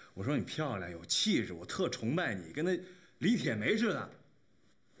呢，我说你漂亮有气质，我特崇拜你，跟那李铁梅似的。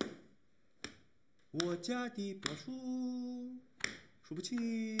我家的表叔数不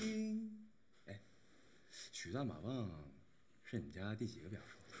清。哎，许大马旺是你们家第几个表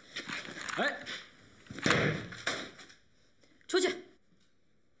叔？哎。 出去！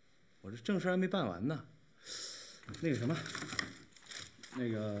我这正事还没办完呢。那个什么，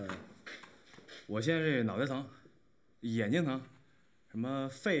我现在这脑袋疼，眼睛疼，什么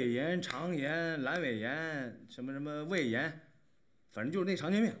肺炎、肠炎、阑尾炎，什么胃炎，反正就是那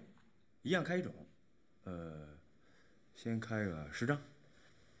常见病，一样开一种。先开个10张。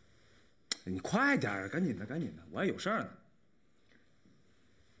你快点，赶紧的，我还有事儿呢。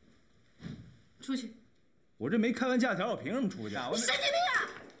出去！ 我这没开完假条，我凭什么出去？你神经病啊！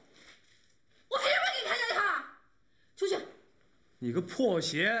我凭什么给你开假条？出去！你个破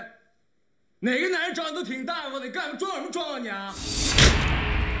鞋！哪个男人找你都挺大方的，你干装什么装啊你啊！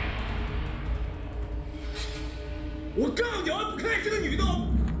我告诉你，我要不看你这个女的，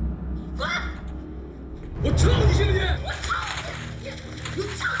滚！我抽你信不信？我抽你！你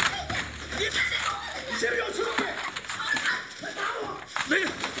抽你！你信不信我抽你？来打我！没有，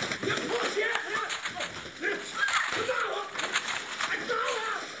你破鞋！ 我告诉你，快走！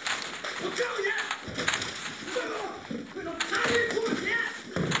拿你破鞋！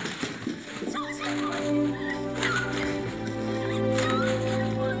小心！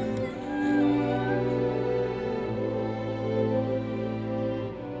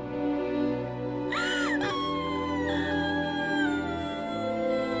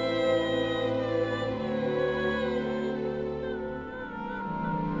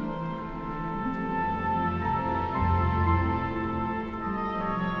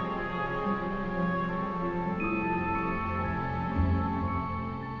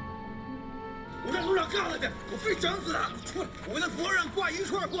告他去，我非整死他！出来，我给他脖子上挂一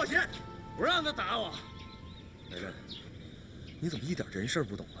串破鞋，我让他打我。雷雷，你怎么一点人事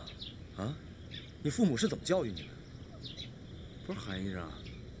不懂啊？啊，你父母是怎么教育你的？不是韩医生，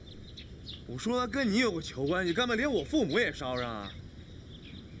我说他跟你有个球关系，干嘛连我父母也捎上啊？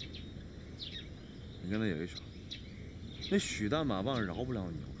你跟他有一手，那许大马棒饶不了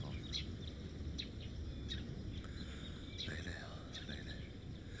你，我告诉你。雷雷啊，雷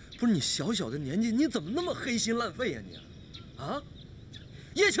雷，不是你小小的年纪，你怎么那么黑心烂肺呀你？啊？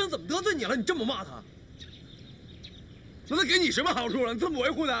叶青怎么得罪你了？你这么骂他？那他给你什么好处了？你这么维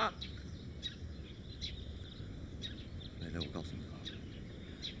护他？雷雷，我告诉你啊，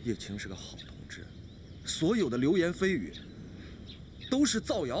叶青是个好同志，所有的流言蜚语都是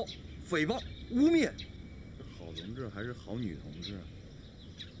造谣、诽谤、污蔑。是好同志还是好女同志？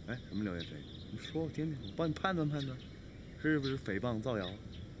哎，什么刘亦菲？你说我听听，我帮你判断判断，是不是诽谤造谣？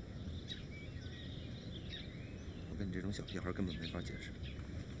我跟你这种小屁孩根本没法解释。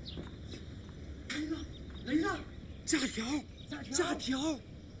雷子，假条。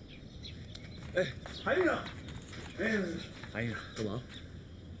哎，韩医生，哎，韩医生，干嘛？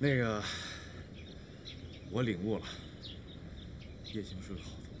那个，我领悟了，叶青是个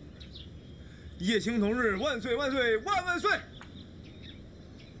好同志，叶青同志万岁万岁万万岁！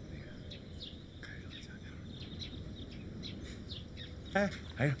那个，开上假条。哎，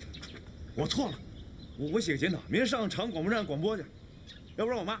韩医生，我错了，我写个检讨，明天上厂广播站广播去，要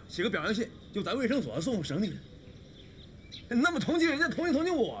不然我妈写个表扬信，就咱卫生所送省里去。那么同情人家，同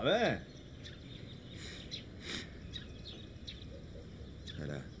情我呗。奶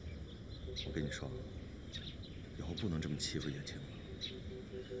奶，我跟你说，以后不能这么欺负叶青了。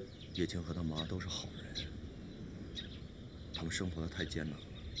叶青和他妈都是好人，他们生活的太艰难了，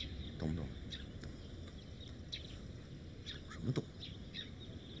懂不懂？懂什么懂？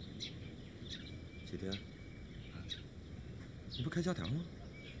几天？你不开假条吗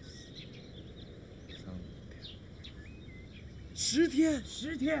？10天。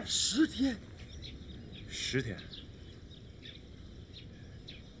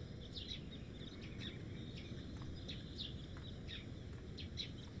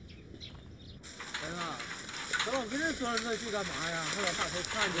咱老跟人说这去干嘛呀？还老大头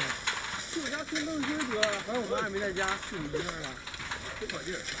看见，去我家听邓星哥，反正我妈也没在家，去你那儿了。别跑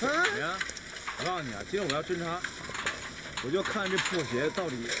劲儿！怎么样？我告诉你啊，今天我要侦查，我就看这破鞋到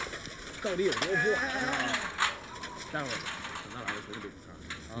底有多破。待会儿等他来了，绝对别出事儿，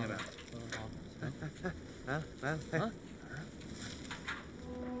听见没？好。来。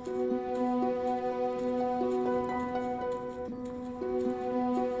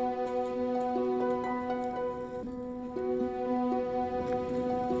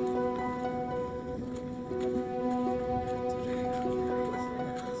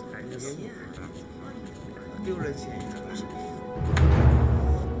丢人现眼。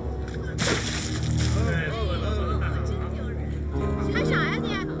看啥呀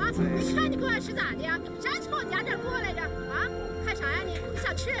你？啊，你看你过来是咋的呀？真从家这过来的啊？看啥呀你？你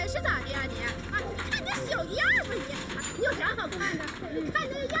想吃人是咋的呀你？啊，你看你这小样吧你！啊，你有啥好看的？你看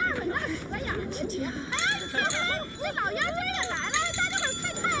你这样吧，你那死眼的你！哎，这老爷这也来了，大家伙看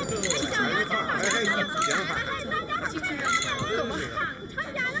看，小爷这老爷这也来了，哎，大家伙看看，走吧，他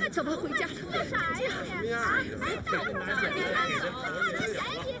家那个走吧回家。干啥呀你？啊，哎，大家伙看看这谁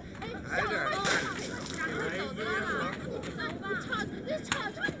你？哎，小孩走得了，你瞅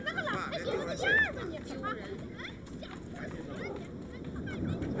瞅你那个老太爷那样吧你！啊，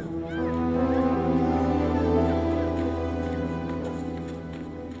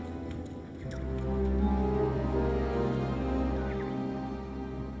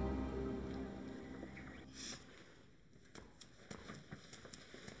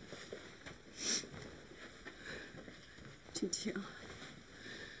青青，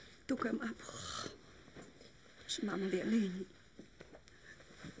都怪妈不好，是妈妈连累你，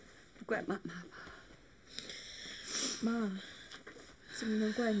不怪妈妈吧？妈，怎么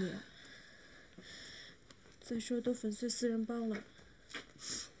能怪你啊？再说都粉碎4人帮了，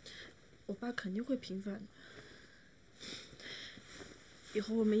我爸肯定会平反的。以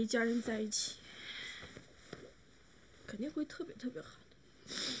后我们一家人在一起，肯定会特别特别好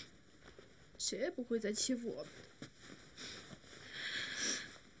的，谁也不会再欺负我们的。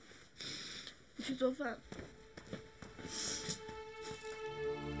你去做饭。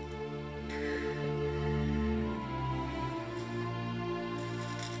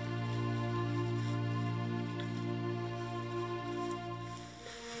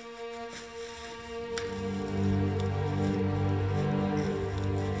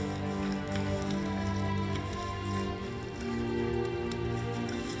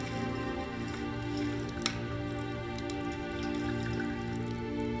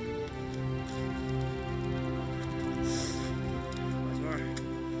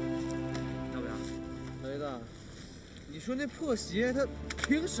你说那破鞋，它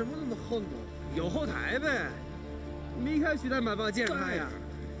凭什么那么横啊？有后台呗。没看徐大妈帮我介绍他呀？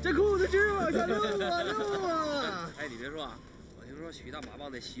这裤子直往下漏啊漏啊！哎，你别说，我听说徐大马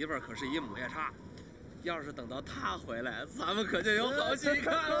棒的媳妇儿可是一母夜叉，要是等到他回来，咱们可就有好戏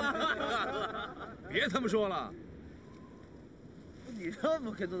看了。别他妈说了，你这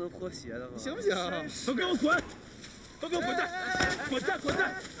么跟都能破鞋的吗？行不行？都给我滚！都给我滚蛋！滚蛋！滚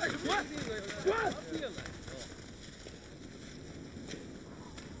蛋！滚！滚！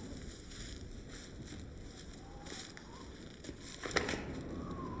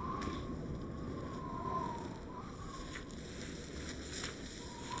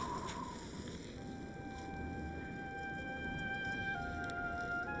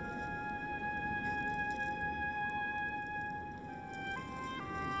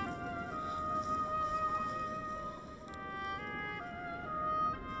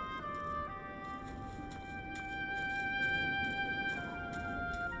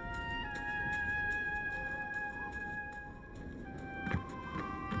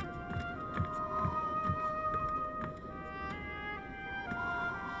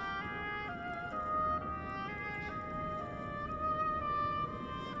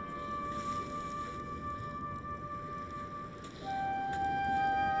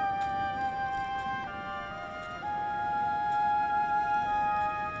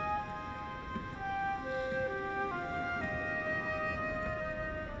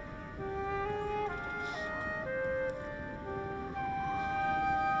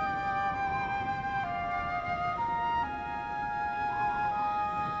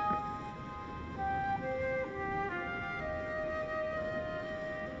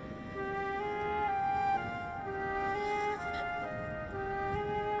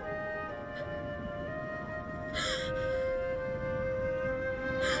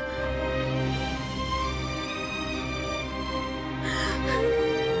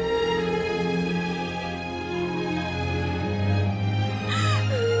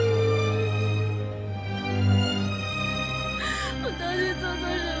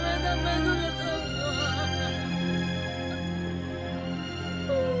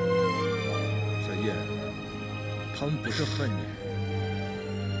他们不是恨你，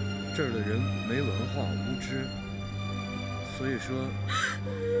这儿的人没文化、无知，所以说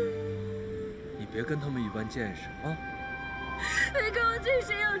你别跟他们一般见识啊。你跟我去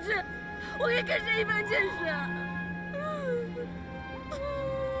谁要吃，我也跟谁一般见识。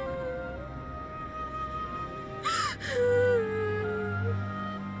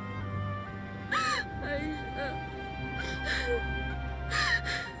还是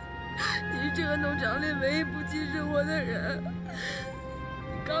你是这个农场里唯一不歧视我的人。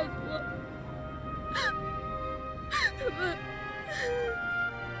你告诉我，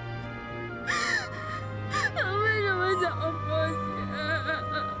他们为什么想要剥削？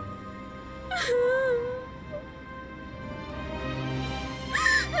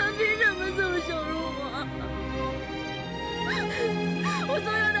他凭什么这么羞辱我？我从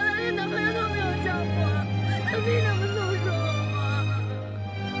小到大连男朋友都没有交过，他凭什么这么说我？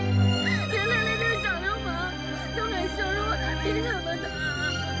连那个小流氓都敢羞辱我，他凭什么呢？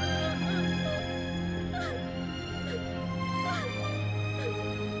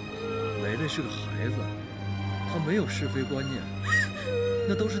雷雷是个孩子，他没有是非观念，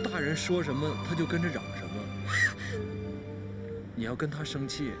那都是大人说什么他就跟着嚷什么。你要跟他生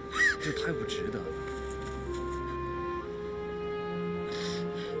气，这太不值得了。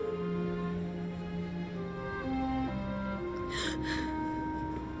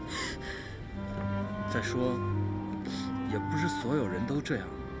再说，也不是所有人都这样。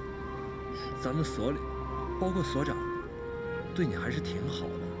咱们所里，包括所长，对你还是挺好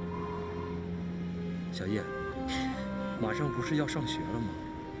的。小叶，马上不是要上学了吗？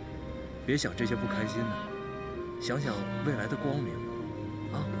别想这些不开心的，想想未来的光明，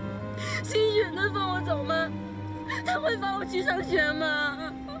啊！新雪能放我走吗？他会放我去上学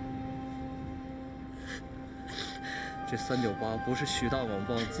吗？这398不是徐大王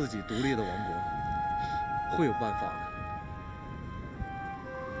帮自己独立的王国，会有办法的。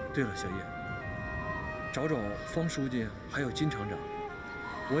对了，小叶，找找方书记还有金厂长，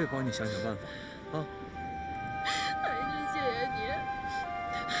我也帮你想想办法，啊！还是谢谢你，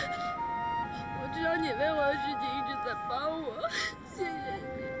我知道你为我的事情一直在帮我，谢谢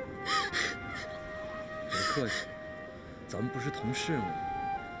你。别客气，咱们不是同事吗？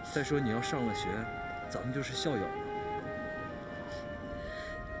再说你要上了学，咱们就是校友了。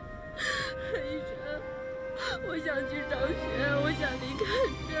医生，我想去上学，我想离开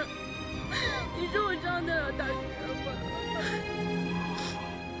这。你说我上得了大学吗？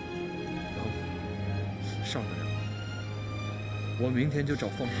上得了。我明天就找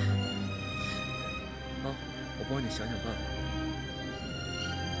凤凰来。啊，我帮你想想办法。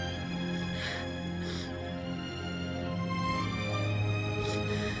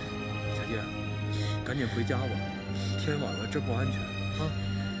小叶，赶紧回家吧，天晚了这不安全啊。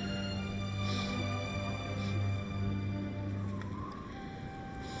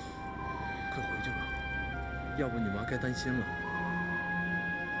快回去吧，要不你妈该担心了。